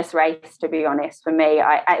painless race, to be honest, for me.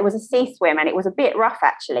 It was a sea swim and it was a bit rough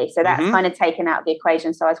actually, so that's kind of taken out of the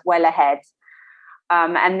equation. So I was well ahead,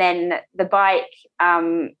 and then the bike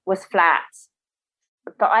was flat.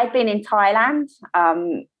 but I'd been in Thailand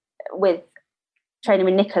with training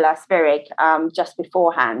with Nicola Spirig just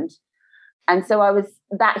beforehand. And so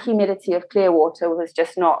that humidity of Clearwater was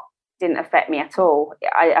just didn't affect me at all.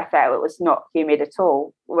 I felt it was not humid at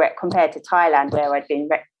all compared to Thailand where I'd been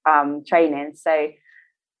training. So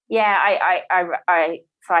yeah, I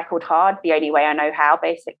cycled hard the only way I know how,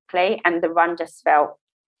 basically. And the run just felt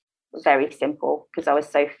very simple because I was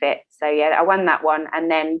so fit. So yeah, I won that one. And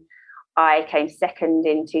then I came second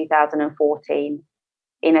in 2014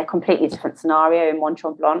 in a completely different scenario in Mont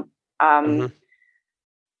Tremblant.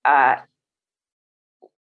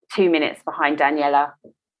 2 minutes behind Daniela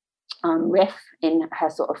Riff in her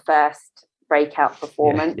sort of first breakout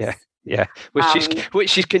performance. Yeah. Which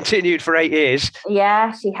she's continued for 8 years.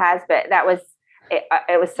 Yeah, she has. But that was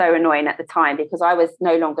it was so annoying at the time because I was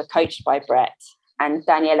no longer coached by Brett and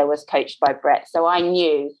Daniela was coached by Brett. So I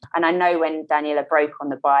knew, and I know when Daniela broke on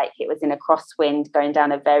the bike, it was in a crosswind going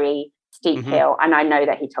down a very steep hill. And I know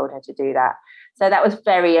that he told her to do that. So that was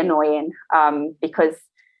very annoying because,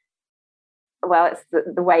 well, it's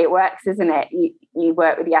the way it works, isn't it? You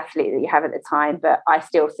work with the athlete that you have at the time. But I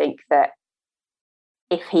still think that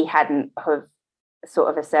if he hadn't have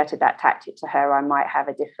sort of asserted that tactic to her, I might have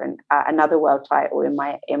a different another world title in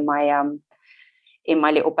my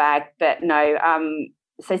little bag. But no,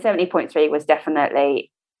 so 70.3 was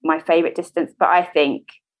definitely my favorite distance. But I think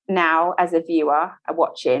now as a viewer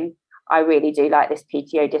watching, I really do like this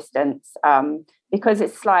PTO distance because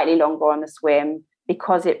it's slightly longer on the swim,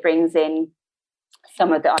 because it brings in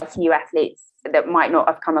some of the ITU athletes that might not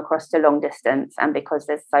have come across to long distance, and because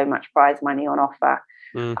there's so much prize money on offer.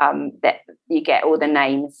 That you get all the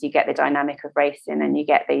names, you get the dynamic of racing, and you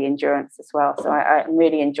get the endurance as well. So I'm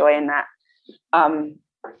really enjoying that.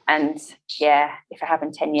 And yeah, if it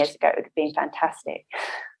happened 10 years ago, it would have been fantastic.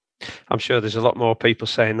 I'm sure there's a lot more people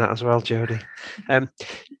saying that as well, Jodie.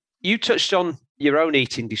 You touched on your own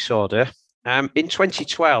eating disorder. In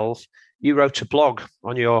 2012, you wrote a blog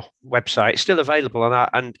on your website. It's still available,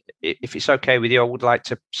 and if it's okay with you, I would like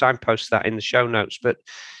to signpost that in the show notes. But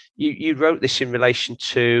you wrote this in relation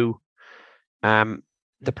to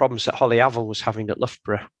the problems that Holly Avil was having at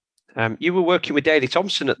Loughborough. You were working with Daley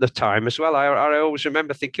Thompson at the time as well. I always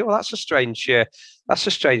remember thinking, "Oh, that's a strange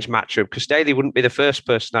matchup," because Daley wouldn't be the first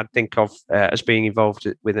person I'd think of as being involved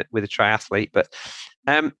with a triathlete. But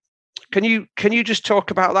can you just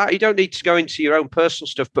talk about that? You don't need to go into your own personal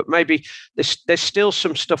stuff, but maybe there's still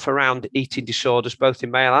some stuff around eating disorders, both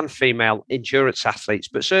in male and female endurance athletes.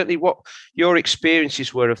 But certainly, what your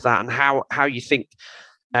experiences were of that, and how you think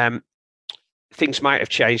things might have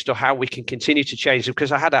changed, or how we can continue to change them.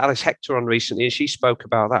 Because I had Alice Hector on recently, and she spoke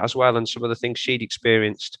about that as well, and some of the things she'd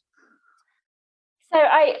experienced. So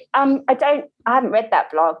I haven't read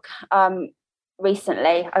that blog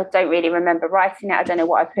recently. I don't really remember writing it. I don't know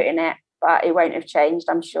what I put in it, but it won't have changed,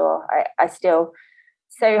 I'm sure. I still.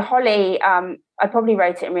 So Holly, I probably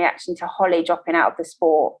wrote it in reaction to Holly dropping out of the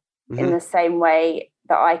sport in the same way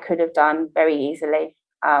that I could have done very easily.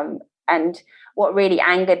 And what really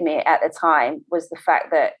angered me at the time was the fact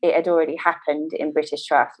that it had already happened in British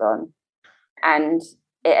Triathlon, and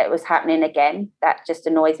it was happening again. That just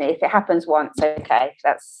annoys me. If it happens once, okay,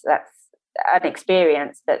 that's an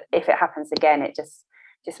experience. But if it happens again, it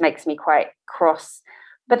just makes me quite cross.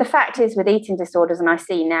 But the fact is, with eating disorders, and I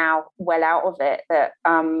see now well out of it, that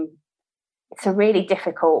it's a really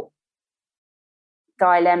difficult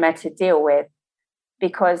dilemma to deal with,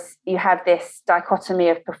 because you have this dichotomy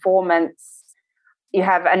of performance. You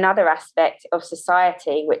have another aspect of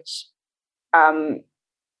society, which,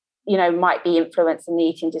 might be influencing the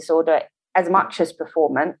eating disorder as much as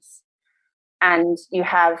performance. And you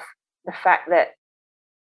have the fact that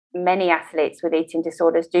many athletes with eating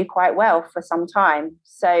disorders do quite well for some time.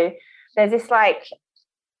 So there's this,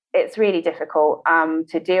 it's really difficult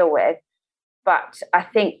to deal with. But I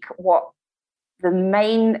think what the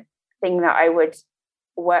main thing that I would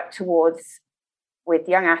work towards with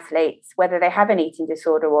young athletes, whether they have an eating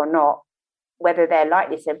disorder or not, whether they're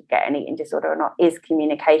likely to get an eating disorder or not, is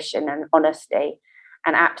communication and honesty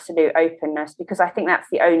and absolute openness. Because I think that's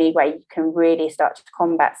the only way you can really start to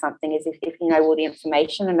combat something, is if you know all the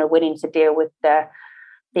information and are willing to deal with the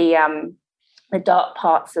dark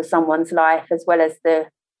parts of someone's life as well as the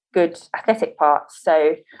good athletic parts.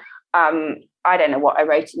 So I don't know what I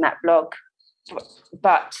wrote in that blog,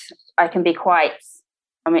 but I can be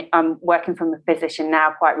I'm working from a position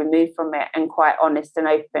now, quite removed from it and quite honest and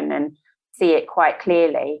open, and see it quite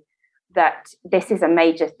clearly that this is a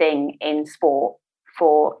major thing in sport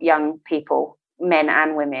for young people, men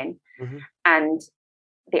and women. And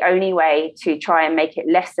the only way to try and make it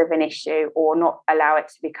less of an issue or not allow it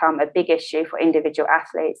to become a big issue for individual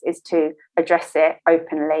athletes is to address it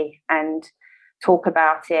openly and talk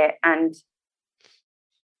about it. And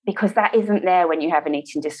because that isn't there when you have an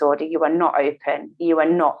eating disorder, you are not open, you are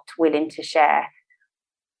not willing to share.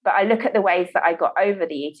 But I look at the ways that I got over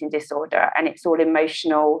the eating disorder, and it's all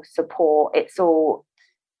emotional support. It's all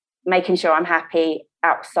making sure I'm happy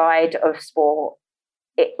outside of sport.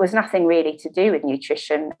 It was nothing really to do with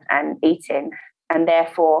nutrition and eating. And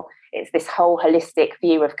therefore, it's this whole holistic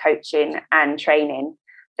view of coaching and training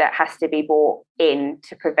that has to be brought in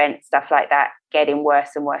to prevent stuff like that getting worse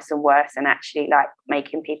and worse and worse, and actually like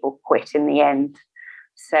making people quit in the end.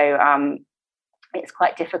 So it's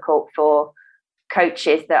quite difficult for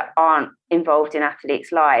coaches that aren't involved in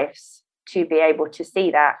athletes' lives to be able to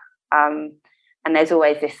see that. And there's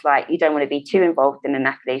always this, like, you don't want to be too involved in an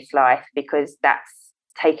athlete's life because that's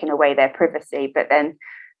taking away their privacy. But then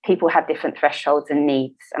people have different thresholds and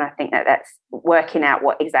needs. And I think that that's working out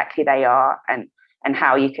what exactly they are and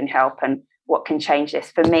how you can help and what can change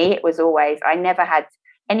this. For me, it was always, I never had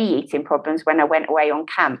any eating problems when I went away on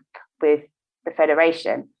camp with the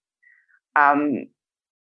federation. And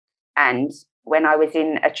when I was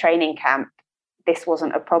in a training camp, this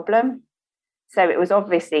wasn't a problem. So it was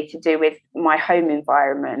obviously to do with my home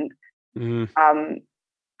environment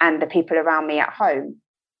and the people around me at home.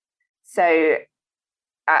 So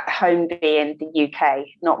at home being the UK,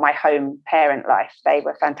 not my home parent life, they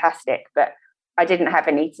were fantastic. But I didn't have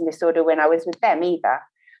an eating disorder when I was with them either.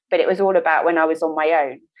 But it was all about when I was on my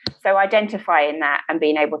own. So identifying that and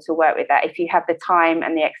being able to work with that, if you have the time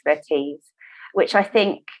and the expertise, which I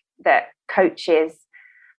think that coaches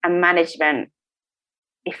and management,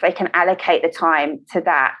 if they can allocate the time to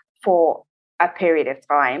that for a period of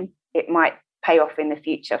time, it might pay off in the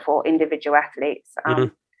future for individual athletes.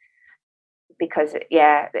 Because,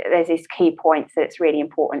 there's these key points that it's really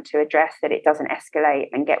important to address, that it doesn't escalate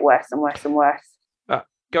and get worse and worse and worse.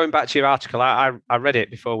 Going back to your article, I read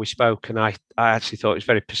it before we spoke, and I actually thought it was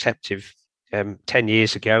very perceptive 10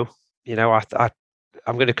 years ago. You know,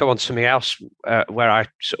 I'm going to come on to something else where I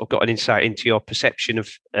sort of got an insight into your perception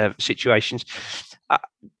of situations.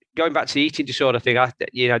 Going back to the eating disorder thing,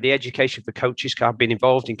 the education for coaches, I've been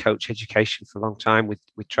involved in coach education for a long time with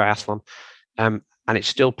triathlon. And it's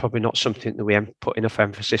still probably not something that we put enough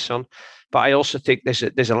emphasis on. But I also think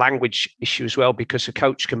there's a language issue as well, because a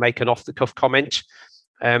coach can make an off-the-cuff comment.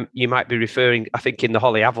 You might be referring, I think in the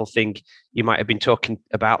Holly Avil thing, you might have been talking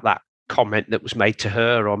about that comment that was made to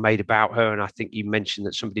her or made about her. And I think you mentioned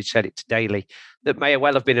that somebody said it to Daly. That may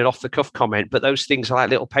well have been an off-the-cuff comment, but those things are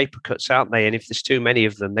like little paper cuts, aren't they? And if there's too many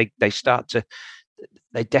of them, they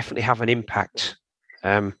definitely have an impact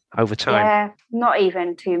over time. Yeah, not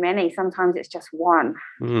even too many. Sometimes it's just one.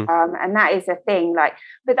 And that is a thing.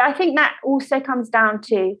 But I think that also comes down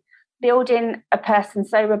to building a person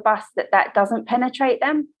so robust that doesn't penetrate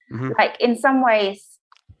them. Like, in some ways,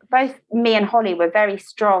 both me and Holly were very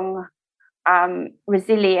strong,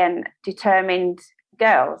 resilient, determined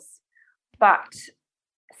girls, but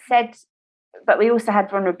we also had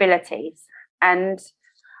vulnerabilities. And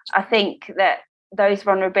I think that those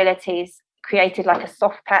vulnerabilities created like a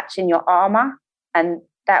soft patch in your armor, and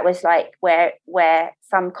that was like where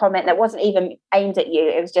some comment that wasn't even aimed at you,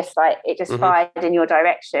 it was just like it just fired in your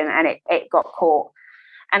direction, and it got caught.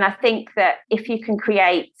 And I think that if you can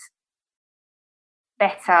create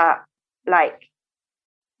better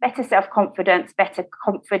self-confidence, better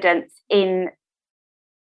confidence in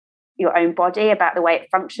your own body, about the way it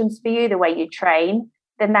functions for you, the way you train,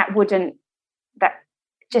 then that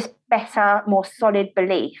just better, more solid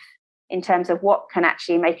belief in terms of what can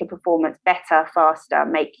actually make a performance better, faster,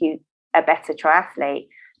 make you a better triathlete,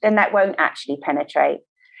 then that won't actually penetrate.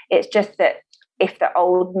 It's just that if the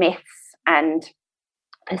old myths and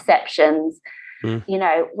perceptions,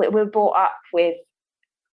 we're brought up with,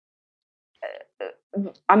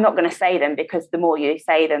 I'm not going to say them, because the more you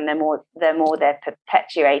say them, the more they're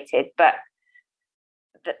perpetuated, but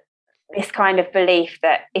this kind of belief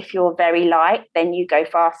that if you're very light, then you go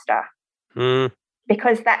faster.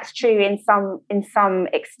 Because that's true in some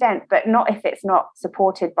extent, but not if it's not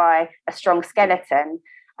supported by a strong skeleton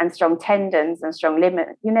and strong tendons and strong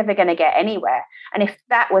ligaments. You're never going to get anywhere. And if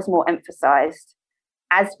that was more emphasized,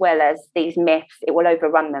 as well as these myths, it will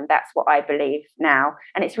overrun them. That's what I believe now.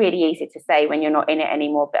 And it's really easy to say when you're not in it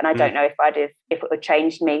anymore. But I don't know if it would have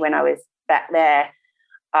changed me when I was back there,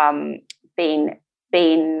 being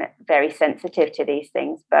been very sensitive to these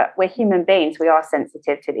things, but we're human beings. We are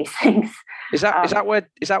sensitive to these things. Is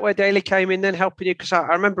that where Daly came in then, helping you? Because I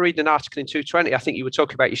remember reading an article in 220. I think you were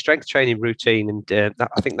talking about your strength training routine, and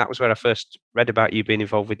I think that was where I first read about you being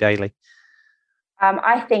involved with Daly.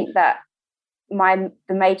 I think that the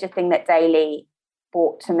major thing that Daly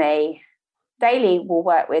brought to me. Daly will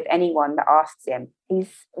work with anyone that asks him.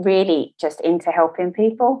 He's really just into helping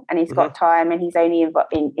people, and he's got time, and he's only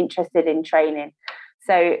interested in training.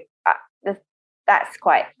 So that's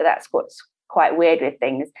what's quite weird with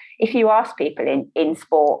things. If you ask people in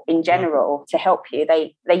sport in general to help you,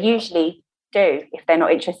 they usually do. If they're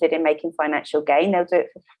not interested in making financial gain, they'll do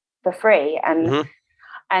it for free. And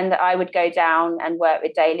I would go down and work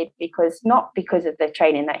with Daly not because of the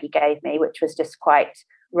training that he gave me, which was just quite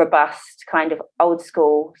robust, kind of old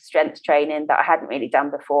school strength training that I hadn't really done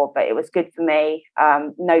before, but it was good for me.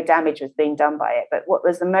 No damage was being done by it. But what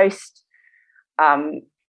was the most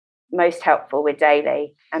helpful with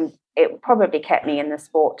Daly, and it probably kept me in the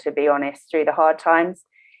sport, to be honest, through the hard times,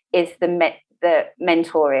 is the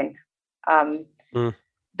mentoring.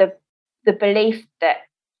 The belief that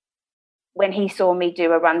when he saw me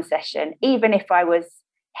do a run session, even if I was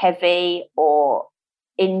heavy or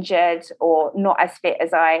injured or not as fit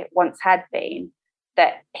as I once had been,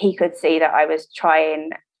 that he could see that I was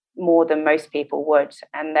trying more than most people would,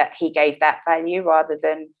 and that he gave that value rather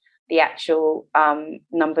than the actual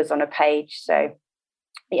numbers on a page. So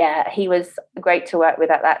yeah, he was great to work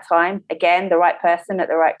with at that time. Again, the right person at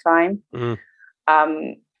the right time.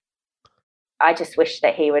 I just wish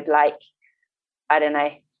that he would, I don't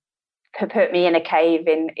know, could put me in a cave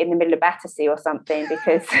in the middle of Battersea or something,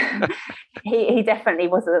 because he definitely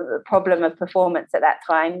was a problem of performance at that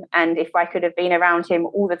time. And if I could have been around him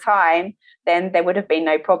all the time, then there would have been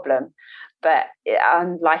no problem. But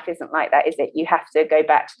life isn't like that, is it? You have to go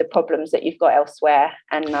back to the problems that you've got elsewhere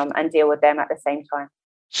and deal with them at the same time.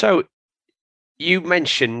 So you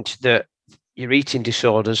mentioned that your eating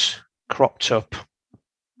disorders cropped up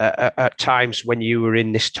at times when you were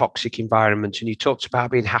in this toxic environment, and you talked about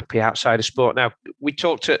being happy outside of sport. Now, we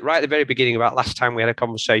talked right at the very beginning about last time we had a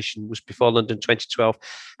conversation was before London 2012,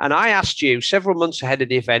 and I asked you several months ahead of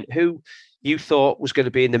the event who you thought was going to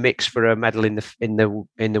be in the mix for a medal in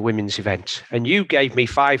the women's event, and you gave me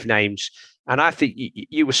 5 names. And I think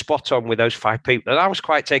you were spot on with those 5 people. And I was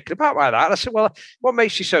quite taken aback by that. I said, well, what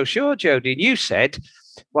makes you so sure, Jodie? And you said,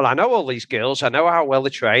 well, I know all these girls. I know how well they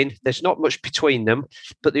train. There's not much between them.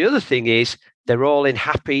 But the other thing is they're all in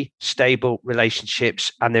happy, stable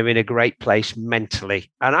relationships, and they're in a great place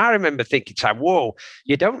mentally. And I remember thinking, whoa,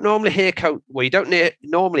 you don't normally hear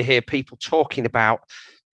normally hear people talking about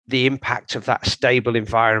the impact of that stable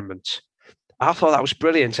environment. I thought that was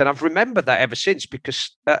brilliant. And I've remembered that ever since,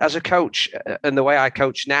 because as a coach and the way I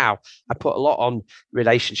coach now, I put a lot on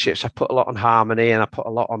relationships. I put a lot on harmony, and I put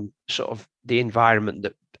a lot on sort of the environment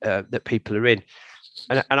that people are in.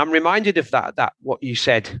 And I'm reminded of that what you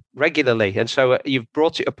said regularly. And so you've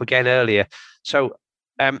brought it up again earlier. So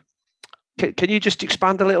can you just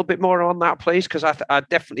expand a little bit more on that, please? Because I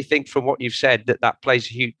definitely think from what you've said that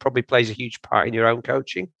probably plays a huge part in your own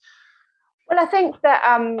coaching. Well, I think that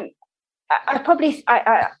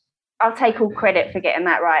I'll take all credit for getting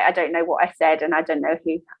that right. I don't know what I said, and I don't know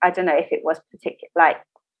if it was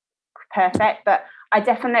perfect, but I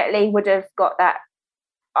definitely would have got that.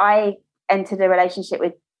 I entered a relationship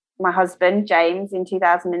with my husband, James, in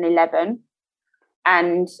 2011.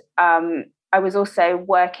 And I was also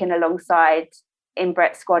working alongside in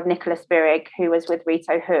Brett's squad, Nicola Spirig, who was with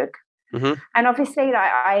Rito Hug. And obviously,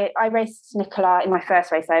 I raced Nicola in my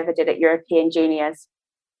first race I ever did at European Juniors.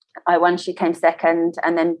 I won, she came second,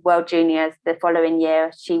 and then World Juniors the following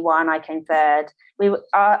year, she won, I came third.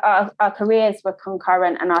 Our careers were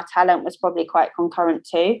concurrent, and our talent was probably quite concurrent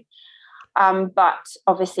too. But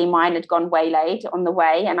obviously mine had gone waylaid on the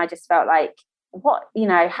way, and I just felt like,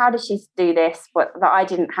 how did she do this that I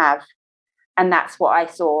didn't have? And that's what I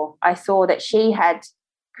saw. I saw that she had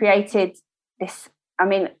created this. I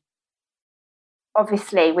mean,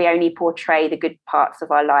 obviously we only portray the good parts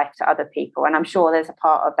of our life to other people, and I'm sure there's a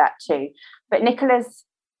part of that too. But Nicola's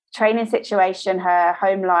training situation, her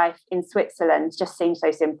home life in Switzerland, just seemed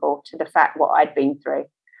so simple to the fact what I'd been through.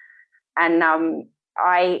 And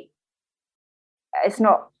it's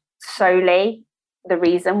not solely the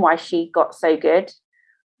reason why she got so good,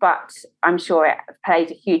 but I'm sure it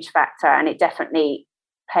played a huge factor, and it definitely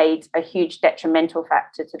played a huge detrimental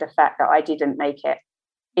factor to the fact that I didn't make it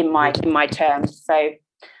in my terms. So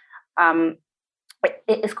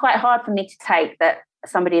it's quite hard for me to take that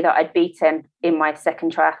somebody that I'd beaten in my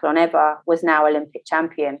second triathlon ever was now Olympic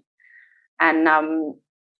champion. And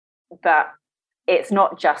but it's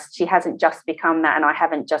not just, she hasn't just become that and I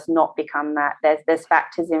haven't just not become that. There's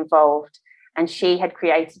factors involved, and she had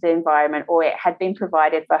created the environment, or it had been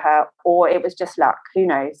provided for her, or it was just luck, who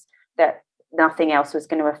knows, that nothing else was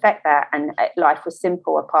going to affect that, and life was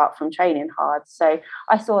simple apart from training hard. So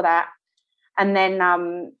I saw that. And then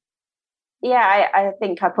I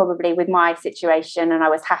think I probably, with my situation, and I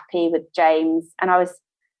was happy with James, and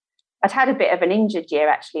I'd had a bit of an injured year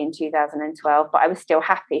actually in 2012, but I was still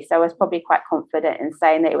happy. So I was probably quite confident in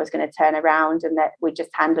saying that it was going to turn around and that we'd just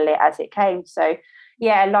handle it as it came. So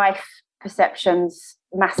yeah, life perceptions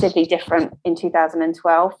massively different in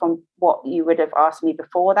 2012 from what you would have asked me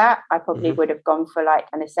before that. I probably would have gone for like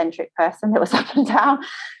an eccentric person that was up and down,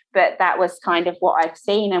 but that was kind of what I've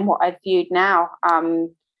seen and what I've viewed now,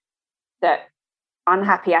 that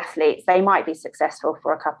unhappy athletes, they might be successful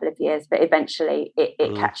for a couple of years, but eventually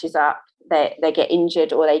it catches up. They get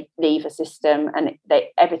injured or they leave a system, and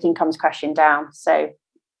everything comes crashing down. So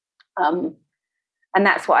and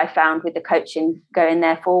that's what I found with the coaching going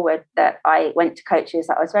there forward, that I went to coaches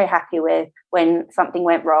that I was very happy with. When something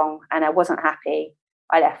went wrong and I wasn't happy,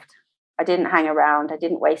 I left. I didn't hang around. I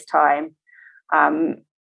didn't waste time.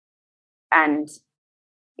 And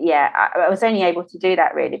yeah, I was only able to do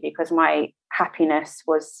that really because my happiness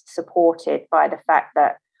was supported by the fact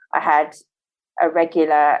that I had a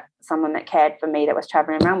regular, someone that cared for me, that was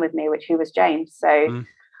traveling around with me, who was James. So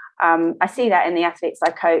I see that in the athletes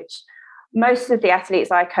I coach. Most of the athletes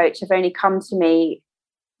I coach have only come to me,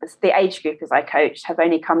 the age group as I coach, have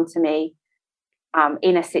only come to me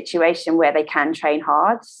in a situation where they can train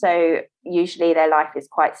hard. So usually their life is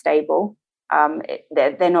quite stable.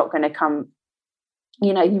 They're not going to come,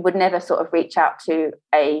 you would never sort of reach out to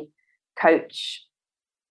a coach,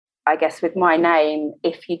 I guess, with my name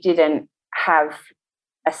if you didn't have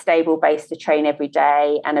a stable base to train every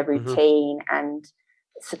day and a routine and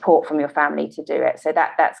support from your family to do it. So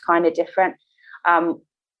that's kind of different.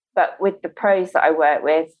 But with the pros that I work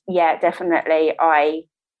with, yeah, definitely I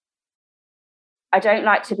don't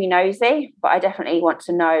like to be nosy, but I definitely want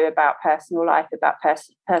to know about personal life, about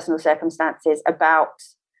personal circumstances, about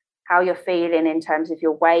how you're feeling in terms of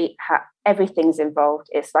your weight. Everything's involved.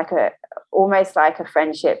 It's like almost like a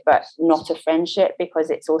friendship, but not a friendship,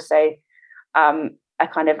 because it's also a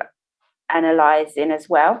kind of analysing as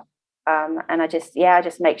well. And I just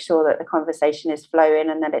make sure that the conversation is flowing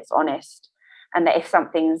and that it's honest, and that if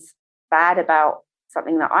something's bad about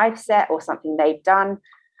something that I've said or something they've done,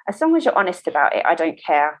 as long as you're honest about it, I don't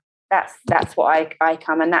care. That's what I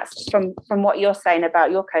come, and that's from what you're saying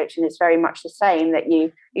about your coaching is very much the same, that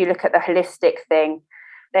you look at the holistic thing.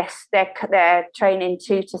 They're training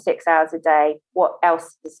 2 to 6 hours a day. What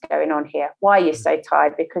else is going on here? Why are you so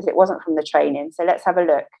tired? Because it wasn't from the training. So let's have a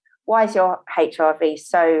look. Why is your HRV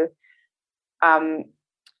so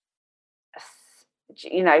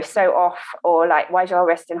so off, or like why is your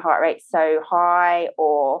resting heart rate so high,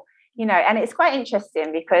 or and it's quite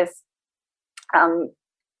interesting because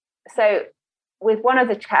so with one of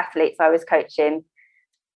the athletes I was coaching,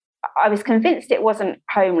 I was convinced it wasn't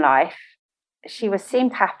home life. She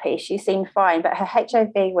seemed happy, she seemed fine, but her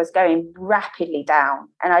HRV was going rapidly down,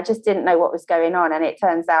 and I just didn't know what was going on. And it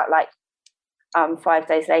turns out, like 5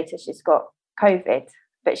 days later, she's got COVID,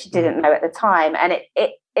 but she didn't know at the time. And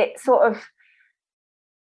it sort of,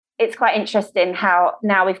 it's quite interesting how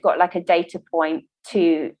now we've got like a data point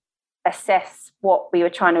to assess what we were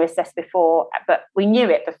trying to assess before, but we knew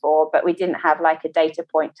it before, but we didn't have like a data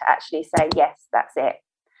point to actually say, yes, that's it.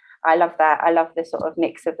 I love that. I love the sort of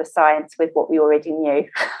mix of the science with what we already knew.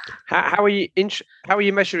 How are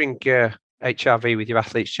you measuring HRV with your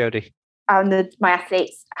athletes, Jodie? My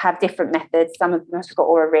athletes have different methods. Some of them have got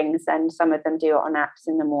Oura rings, and some of them do it on apps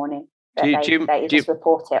in the morning. They just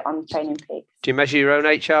report it on Training Peaks. Do you measure your own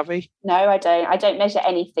HRV? No, I don't. I don't measure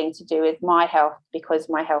anything to do with my health, because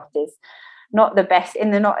my health is not the best,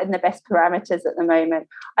 not in the best parameters at the moment.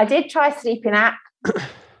 I did try sleeping app,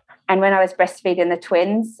 and when I was breastfeeding the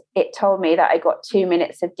twins, it told me that I got 2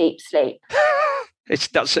 minutes of deep sleep. It's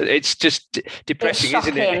just depressing,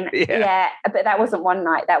 isn't it? Yeah, but that wasn't one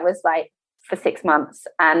night. That was like for 6 months,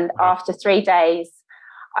 and after 3 days,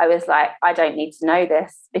 I was like, I don't need to know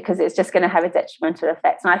this, because it's just going to have a detrimental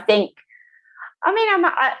effect. And I think,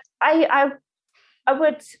 I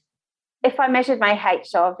would, if I measured my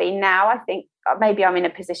HRV now, I think maybe I'm in a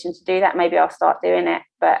position to do that. Maybe I'll start doing it,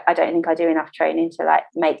 but I don't think I do enough training to like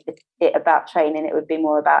make it about training. It would be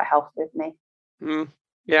more about health with me.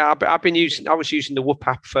 Yeah, I was using the Whoop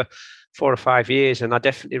app for 4 or 5 years, and I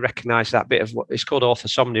definitely recognise that bit of what it's called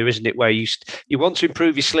orthosomnia, isn't it? Where you want to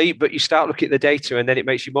improve your sleep, but you start looking at the data, and then it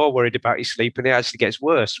makes you more worried about your sleep, and it actually gets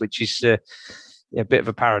worse, which is a bit of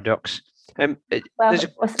a paradox. Well,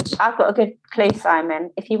 I've got a good clue,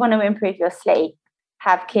 Simon. If you want to improve your sleep,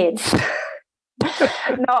 have kids.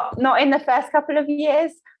 not in the first couple of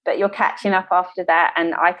years, but you're catching up after that.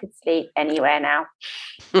 And I could sleep anywhere now.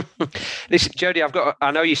 Listen, Jodie,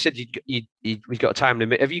 I know you said we've got a time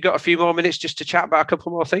limit. Have you got a few more minutes just to chat about a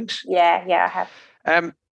couple more things? Yeah, I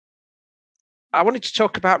have. I wanted to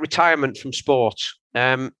talk about retirement from sport.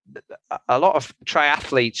 A lot of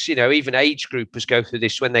triathletes, even age groupers go through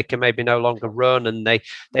this when they can maybe no longer run, and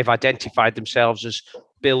they've identified themselves as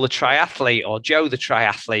Bill the triathlete or Joe the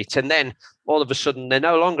triathlete, and then all of a sudden they're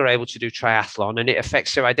no longer able to do triathlon, and it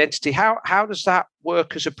affects their identity. How does that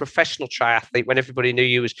work as a professional triathlete when everybody knew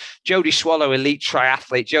you as Jodie Swallow elite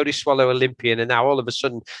triathlete, Jodie Swallow Olympian, and now all of a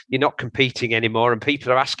sudden you're not competing anymore, and people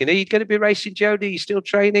are asking, "Are you going to be racing, Jodie? Are you still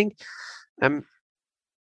training?"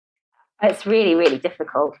 It's really, really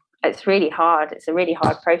difficult. It's really hard. It's a really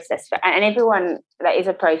hard process. And everyone that is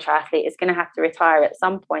a pro triathlete is going to have to retire at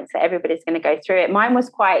some point. So everybody's going to go through it. Mine was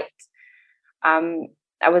quite,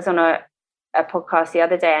 I was on a podcast the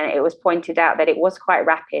other day, and it was pointed out that it was quite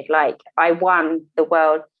rapid. Like, I won the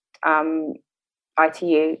world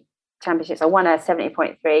ITU championships. I won a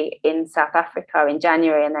 70.3 in South Africa in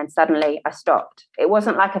January, and then suddenly I stopped. It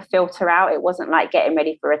wasn't like a filter out. It wasn't like getting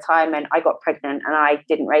ready for retirement. I got pregnant and I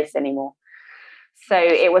didn't race anymore. So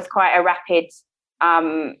it was quite a rapid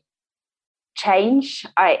change.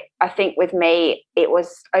 I think with me, it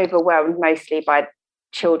was overwhelmed mostly by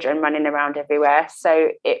children running around everywhere. So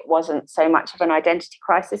it wasn't so much of an identity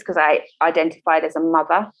crisis because I identified as a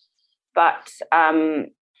mother. But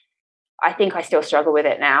I think I still struggle with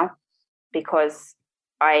it now, because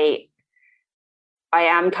I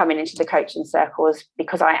am coming into the coaching circles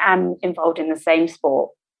because I am involved in the same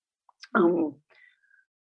sport.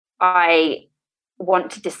 I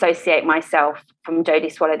want to dissociate myself from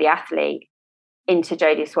Jodie Swallow the athlete into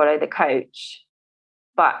Jodie Swallow the coach,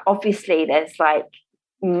 but obviously there's like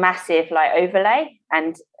massive overlay,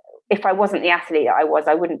 and if I wasn't the athlete that I was,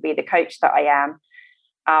 I wouldn't be the coach that I am.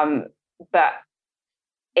 But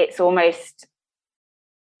it's almost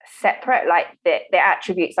separate. Like the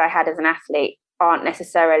attributes I had as an athlete aren't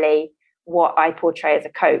necessarily what I portray as a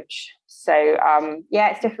coach. So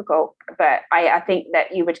it's difficult, but I think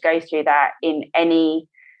that you would go through that in any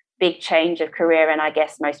big change of career. And I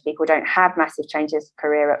guess most people don't have massive changes of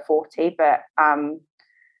career at 40, but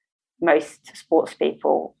most sports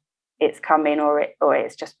people, it's coming or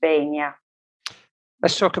it's just been. Yeah.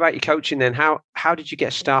 Let's talk about your coaching then. How did you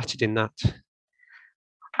get started in that?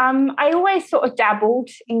 I always sort of dabbled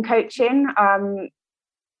in coaching.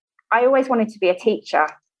 I always wanted to be a teacher.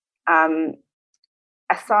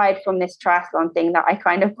 Aside from this triathlon thing that I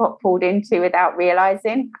kind of got pulled into without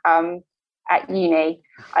realizing, at uni,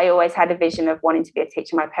 I always had a vision of wanting to be a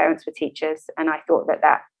teacher. My parents were teachers, and I thought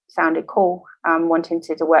that sounded cool, wanting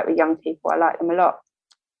to work with young people. I like them a lot.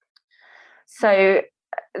 So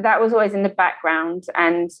that was always in the background,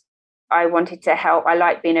 and I wanted to help. I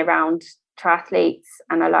like being around triathletes,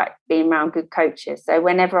 and I like being around good coaches. So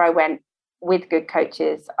whenever I went with good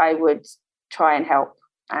coaches, I would try and help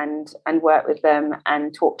and work with them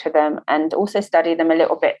and talk to them, and also study them a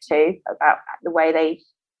little bit too about the way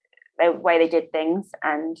they did things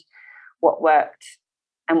and what worked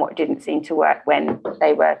and what didn't seem to work when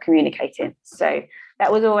they were communicating. So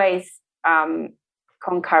that was always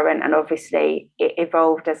concurrent, and obviously it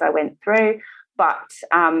evolved as I went through. But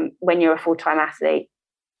when you're a full-time athlete,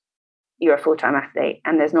 you're a full-time athlete,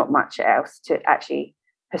 and there's not much else to actually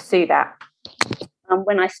pursue that.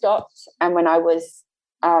 When I stopped, and when I was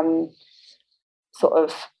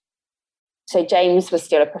so James was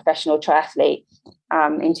still a professional triathlete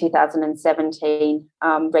in 2017,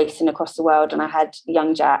 racing across the world, and I had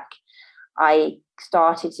young Jack. I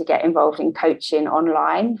started to get involved in coaching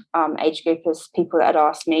online, age groupers, people that had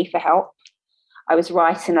asked me for help. I was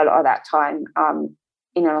writing a lot of that time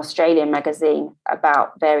in an Australian magazine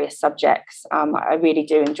about various subjects. I really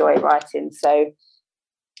do enjoy writing. So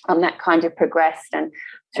that kind of progressed, and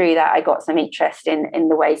through that I got some interest in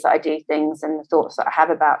the ways that I do things and the thoughts that I have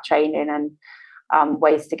about training and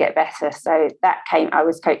ways to get better. So that came, I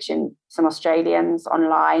was coaching some Australians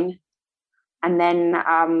online, and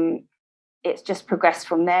then it's just progressed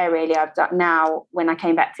from there really. I've done now, when I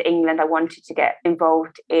came back to England, I wanted to get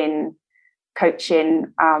involved in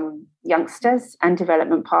coaching youngsters and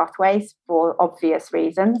development pathways for obvious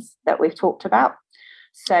reasons that we've talked about.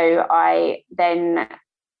 So I then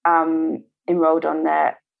enrolled on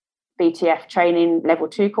the BTF training level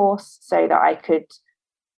 2 course so that I could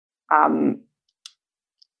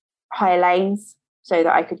hire lanes, so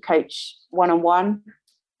that I could coach one-on-one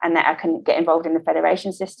and that I can get involved in the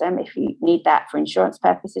federation system if you need that for insurance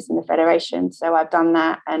purposes in the federation. So I've done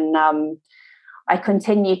that, and I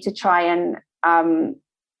continue to try and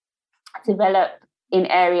develop in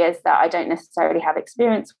areas that I don't necessarily have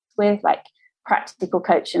experience with, like practical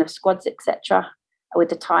coaching of squads, etc., with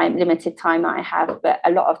the limited time that I have. But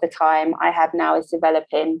a lot of the time I have now is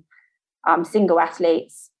developing single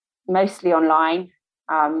athletes, mostly online,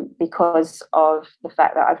 because of the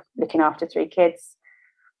fact that I'm looking after 3 kids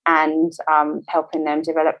and helping them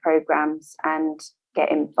develop programs and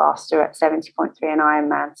getting faster at 70.3 and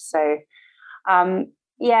Ironman. So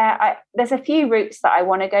there's a few routes that I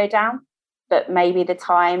want to go down, but maybe the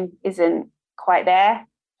time isn't quite there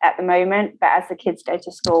at the moment. But as the kids go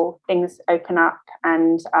to school, things open up,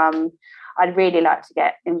 and I'd really like to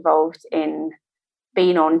get involved in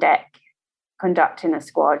being on deck, conducting a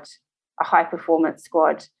squad, a high performance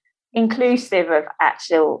squad, inclusive of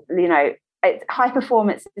actual, high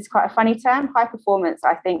performance is quite a funny term. High performance,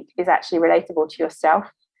 I think, is actually relatable to yourself.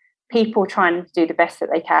 People trying to do the best that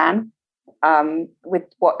they can with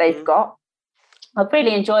what they've got. I've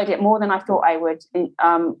really enjoyed it more than I thought I would.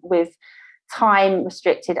 With time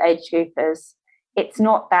restricted age groupers, it's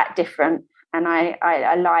not that different, and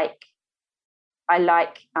I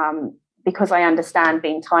like because I understand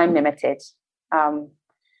being time limited.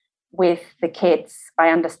 With the kids, I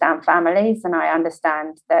understand families, and I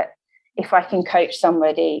understand that if I can coach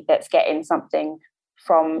somebody that's getting something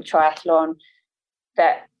from triathlon,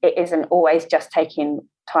 that it isn't always just taking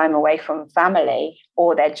time away from family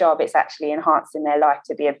or their job, it's actually enhancing their life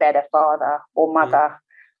to be a better father or mother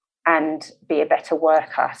and be a better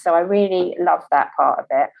worker. So I really love that part of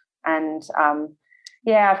it. And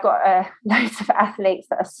I've got loads of athletes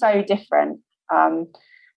that are so different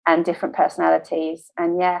and different personalities.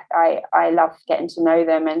 And I love getting to know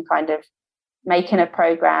them and kind of making a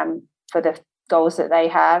program for the goals that they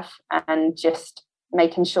have, and just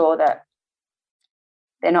making sure that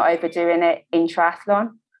they're not overdoing it in triathlon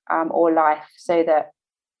or life, so that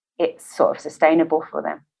it's sort of sustainable for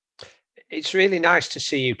them. It's really nice to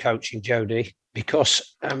see you coaching, Jodie,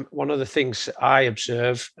 because one of the things I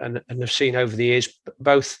observe and have seen over the years,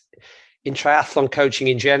 both in triathlon coaching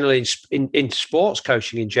in general, in sports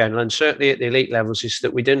coaching in general, and certainly at the elite levels, is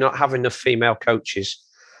that we do not have enough female coaches.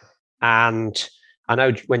 And I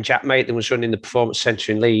know when Jack Maitland was running the Performance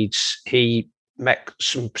Centre in Leeds, he met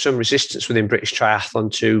some resistance within British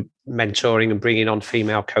triathlon to mentoring and bringing on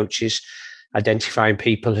female coaches, identifying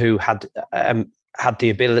people who had the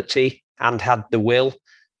ability and had the will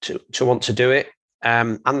to want to do it,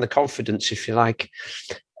 and the confidence, if you like.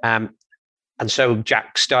 And so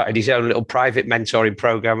Jack started his own little private mentoring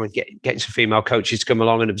program and getting some female coaches to come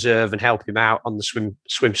along and observe and help him out on the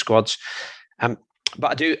swim squads.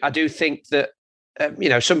 But I do think that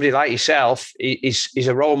somebody like yourself is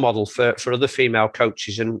a role model for other female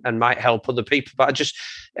coaches and might help other people. But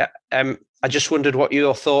I just wondered what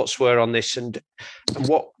your thoughts were on this, and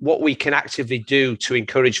what we can actively do to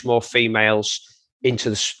encourage more females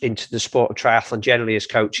into the sport of triathlon generally as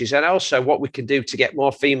coaches, and also what we can do to get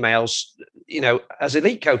more females, as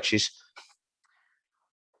elite coaches.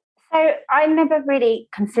 So I never really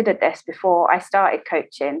considered this before I started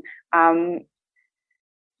coaching.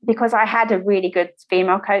 Because I had a really good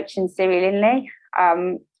female coach in Siri Linley.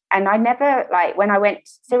 And I never, when I went,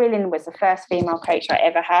 Siri Linley was the first female coach I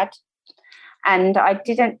ever had. And I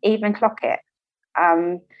didn't even clock it.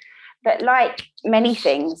 But like many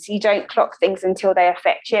things, you don't clock things until they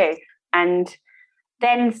affect you. And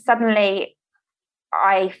then suddenly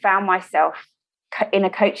I found myself in a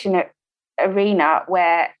coaching arena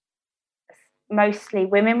where mostly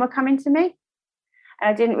women were coming to me. And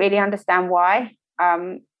I didn't really understand why.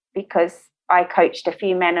 Because I coached a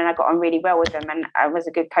few men and I got on really well with them, and I was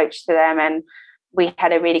a good coach to them, and we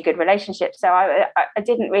had a really good relationship. So I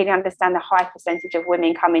didn't really understand the high percentage of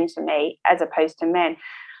women coming to me as opposed to men.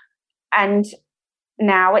 And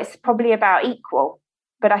now it's probably about equal,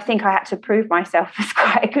 but I think I had to prove myself as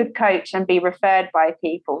quite a good coach and be referred by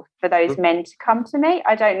people for those men to come to me.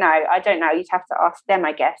 I don't know. You'd have to ask them,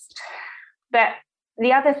 I guess. But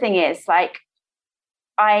the other thing is,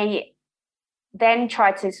 I then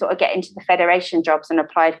tried to sort of get into the federation jobs and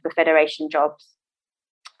applied for federation jobs.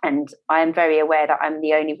 And I am very aware that I'm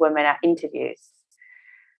the only woman at interviews.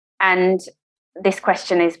 And this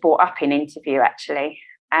question is brought up in interview, actually.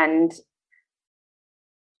 And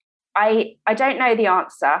I don't know the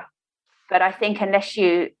answer, but I think unless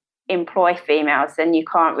you employ females, then you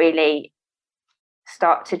can't really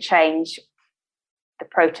start to change the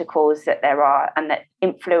protocols that there are and that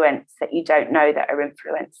influence that you don't know that are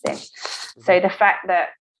influencing. So the fact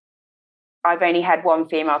that I've only had one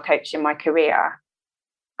female coach in my career,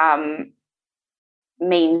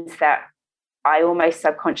 means that I almost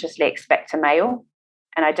subconsciously expect a male,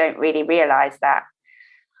 and I don't really realize that.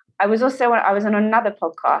 I was on another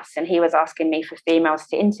podcast, and he was asking me for females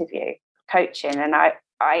to interview coaching, and I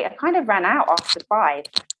kind of ran out after 5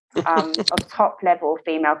 of top level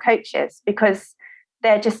female coaches, because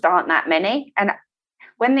there just aren't that many. And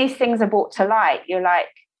when these things are brought to light, you're like,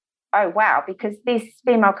 oh wow, because these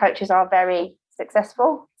female coaches are very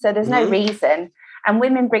successful, so there's no reason. And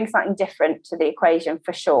women bring something different to the equation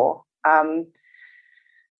for sure. I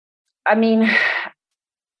mean,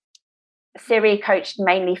 Siri coached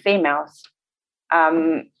mainly females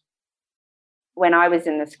when I was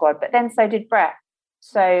in the squad, but then so did Brett.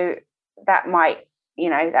 So that might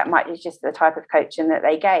be just the type of coaching that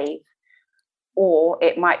they gave. Or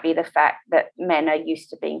it might be the fact that men are used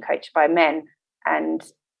to being coached by men and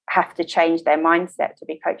have to change their mindset to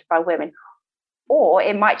be coached by women. Or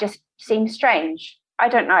it might just seem strange. I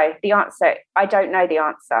don't know the answer.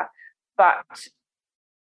 But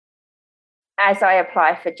as I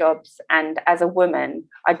apply for jobs and as a woman,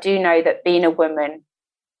 I do know that being a woman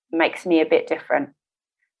makes me a bit different.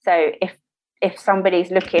 So if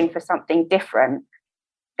somebody's looking for something different,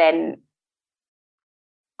 then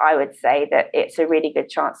I would say that it's a really good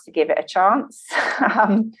chance to give it a chance.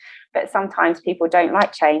 But sometimes people don't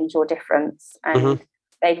like change or difference, and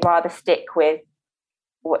they'd rather stick with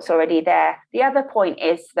what's already there. The other point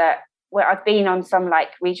is that where I've been on some like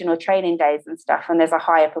regional training days and stuff, and there's a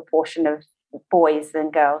higher proportion of boys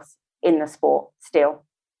than girls in the sport still.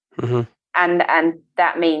 And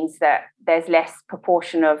that means that there's less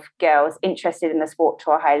proportion of girls interested in the sport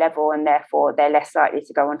to a high level, and therefore they're less likely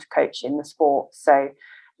to go on to coach in the sport. So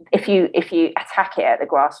if you attack it at the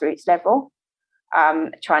grassroots level,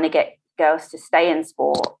 trying to get girls to stay in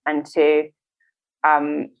sport and to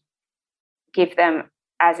give them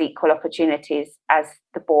as equal opportunities as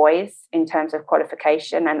the boys in terms of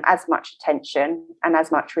qualification and as much attention and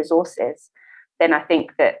as much resources, then I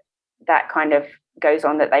think that kind of goes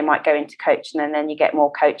on, that they might go into coaching, and then you get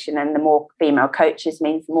more coaching, and the more female coaches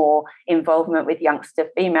means more involvement with youngster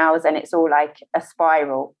females, and it's all like a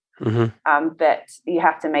spiral. But you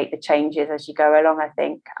have to make the changes as you go along, I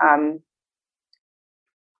think.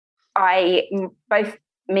 Both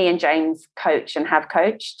me and James coach and have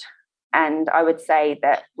coached, and I would say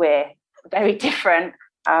that we're very different.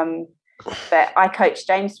 But I coached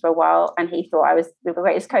James for a while, and he thought I was the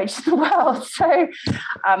greatest coach in the world. So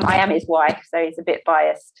I am his wife, so he's a bit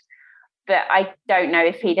biased. But I don't know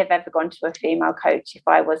if he'd have ever gone to a female coach if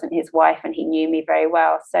I wasn't his wife, and he knew me very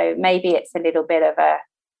well. So maybe it's a little bit of a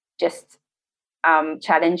just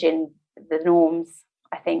challenging the norms,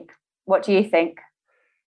 I think. What do you think?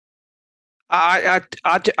 I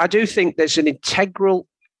do think there's an integral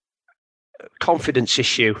confidence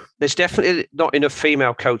issue. There's definitely not enough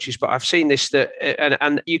female coaches, but I've seen this,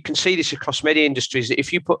 and you can see this across many industries, that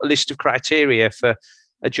if you put a list of criteria for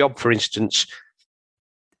a job, for instance,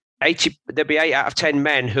 there'll be 8 out of 10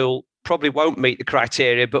 men who probably won't meet the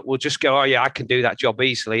criteria, but will just go, oh yeah, I can do that job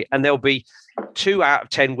easily. And there'll be 2 out of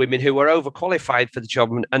 10 women who are overqualified for the job,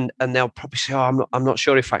 and they'll probably say, oh, I'm not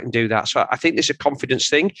sure if I can do that. So I think there's a confidence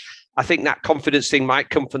thing. I think that confidence thing might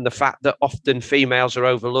come from the fact that often females are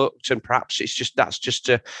overlooked, and perhaps that's just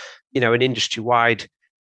an industry-wide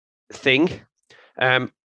thing.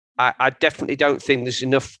 I definitely don't think there's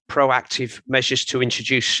enough proactive measures to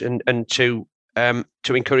introduce and to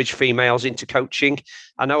encourage females into coaching.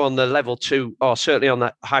 I know on the level 2, or certainly on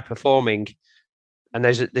that high performing, and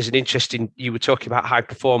there's an interesting, you were talking about high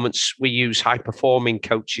performance. We use high performing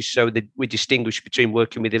coaches so that we distinguish between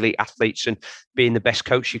working with elite athletes and being the best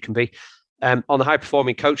coach you can be. On the high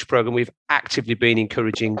performing coach program, we've actively been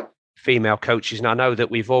encouraging female coaches. And I know that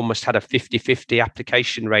we've almost had a 50-50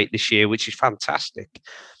 application rate this year, which is fantastic.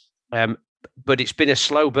 But it's been a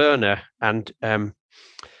slow burner. And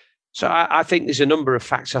so I think there's a number of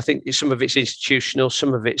factors. I think some of it's institutional,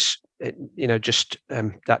 some of it's, just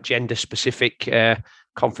that gender specific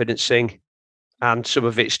confidence thing. And some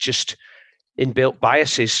of it's just inbuilt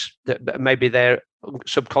biases that maybe they're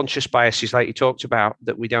subconscious biases, like you talked about,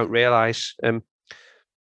 that we don't realize.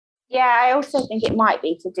 Yeah, I also think it might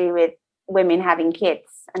be to do with women having kids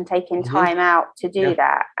and taking time out to do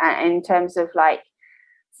that. In terms of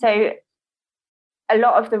so a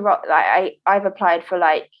lot of I've applied for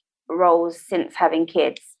roles since having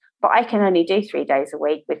kids, but I can only do 3 days a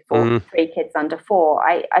week with 3 kids under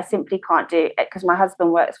 4. I simply can't do it because my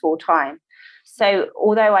husband works full time. So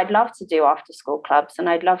although I'd love to do after school clubs and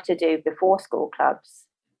I'd love to do before school clubs,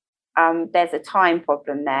 there's a time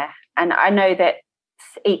problem there. And I know that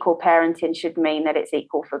equal parenting should mean that it's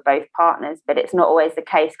equal for both partners, but it's not always the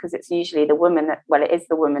case, because it's usually the woman it is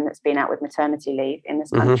the woman that's been out with maternity leave in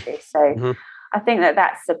this country. So I think that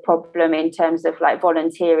that's a problem in terms of like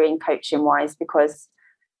volunteering coaching wise, because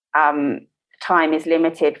time is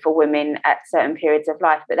limited for women at certain periods of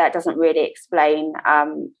life, but that doesn't really explain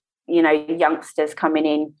youngsters coming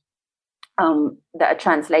in that are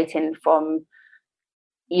translating from,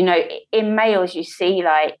 in males you see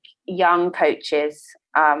like young coaches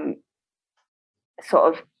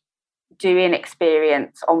sort of doing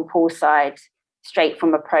experience on poolside straight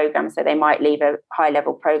from a program, so they might leave a high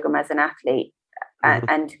level program as an athlete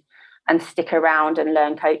and stick around and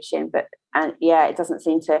learn coaching, but it doesn't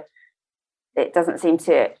seem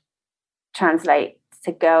to translate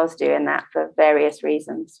to girls doing that for various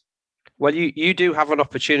reasons. Well, you do have an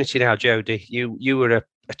opportunity now, Jodie. You were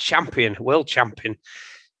a champion, world champion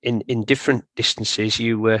in different distances.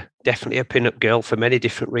 You were definitely a pin-up girl for many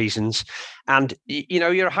different reasons. And,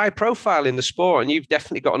 you're a high profile in the sport, and you've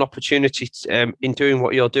definitely got an opportunity in doing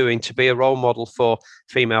what you're doing to be a role model for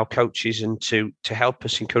female coaches and to help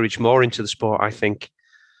us encourage more into the sport, I think.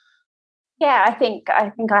 Yeah, I think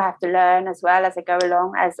I have to learn as well as I go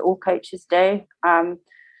along, as all coaches do.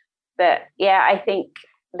 But yeah, I think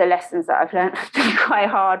the lessons that I've learned have been quite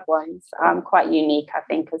hard ones, quite unique, I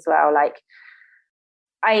think, as well. Like,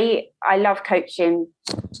 I love coaching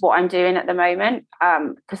what I'm doing at the moment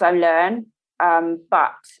because I learn,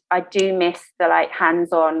 but I do miss the like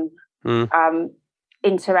hands-on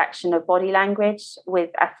interaction of body language with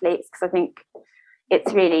athletes, because I think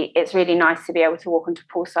it's really nice to be able to walk onto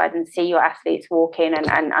poolside and see your athletes walk in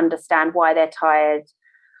and understand why they're tired,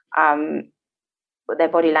 what their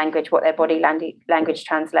body language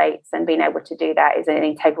translates, and being able to do that is an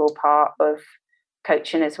integral part of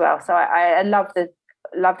coaching as well. So I love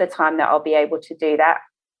the time that I'll be able to do that,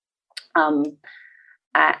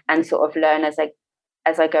 and sort of learn as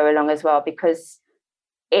I go along as well, because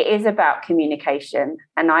it is about communication,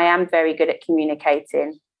 and I am very good at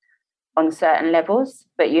communicating on certain levels,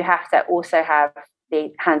 but you have to also have the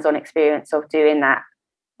hands-on experience of doing that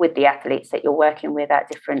with the athletes that you're working with at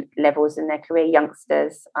different levels in their career,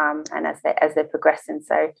 youngsters, and as they're progressing.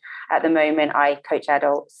 So at the moment I coach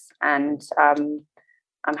adults, and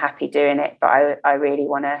I'm happy doing it, but I really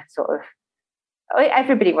want to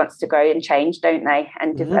everybody wants to grow and change, don't they,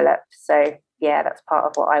 and develop. So yeah, that's part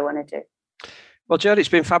of what I want to do. Well, Jodie, it's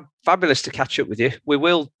been fabulous to catch up with you. We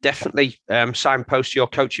will definitely signpost your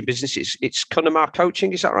coaching business. It's Connemara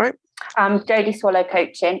Coaching, is that right? Jodie Swallow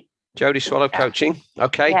Coaching. Jodie Swallow Coaching.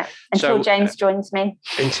 Okay. Yeah. Until James joins me.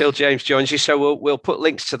 Until James joins you. So we'll put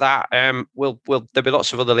links to that. There'll be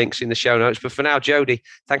lots of other links in the show notes. But for now, Jodie,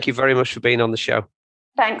 thank you very much for being on the show.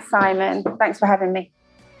 Thanks, Simon. Thanks for having me.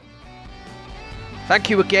 Thank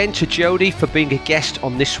you again to Jodie for being a guest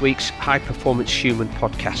on this week's High Performance Human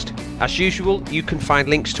podcast. As usual, you can find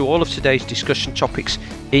links to all of today's discussion topics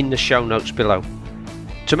in the show notes below.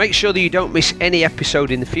 To make sure that you don't miss any episode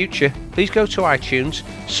in the future, please go to iTunes,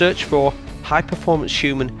 search for High Performance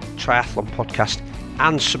Human Triathlon Podcast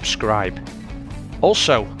and subscribe.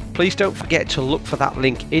 Also, please don't forget to look for that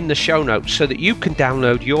link in the show notes so that you can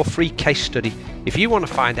download your free case study if you want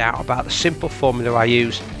to find out about the simple formula I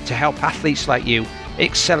use to help athletes like you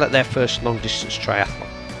excel at their first long distance triathlon.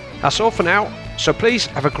 That's all for now, so please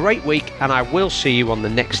have a great week, and I will see you on the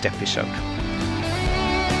next episode.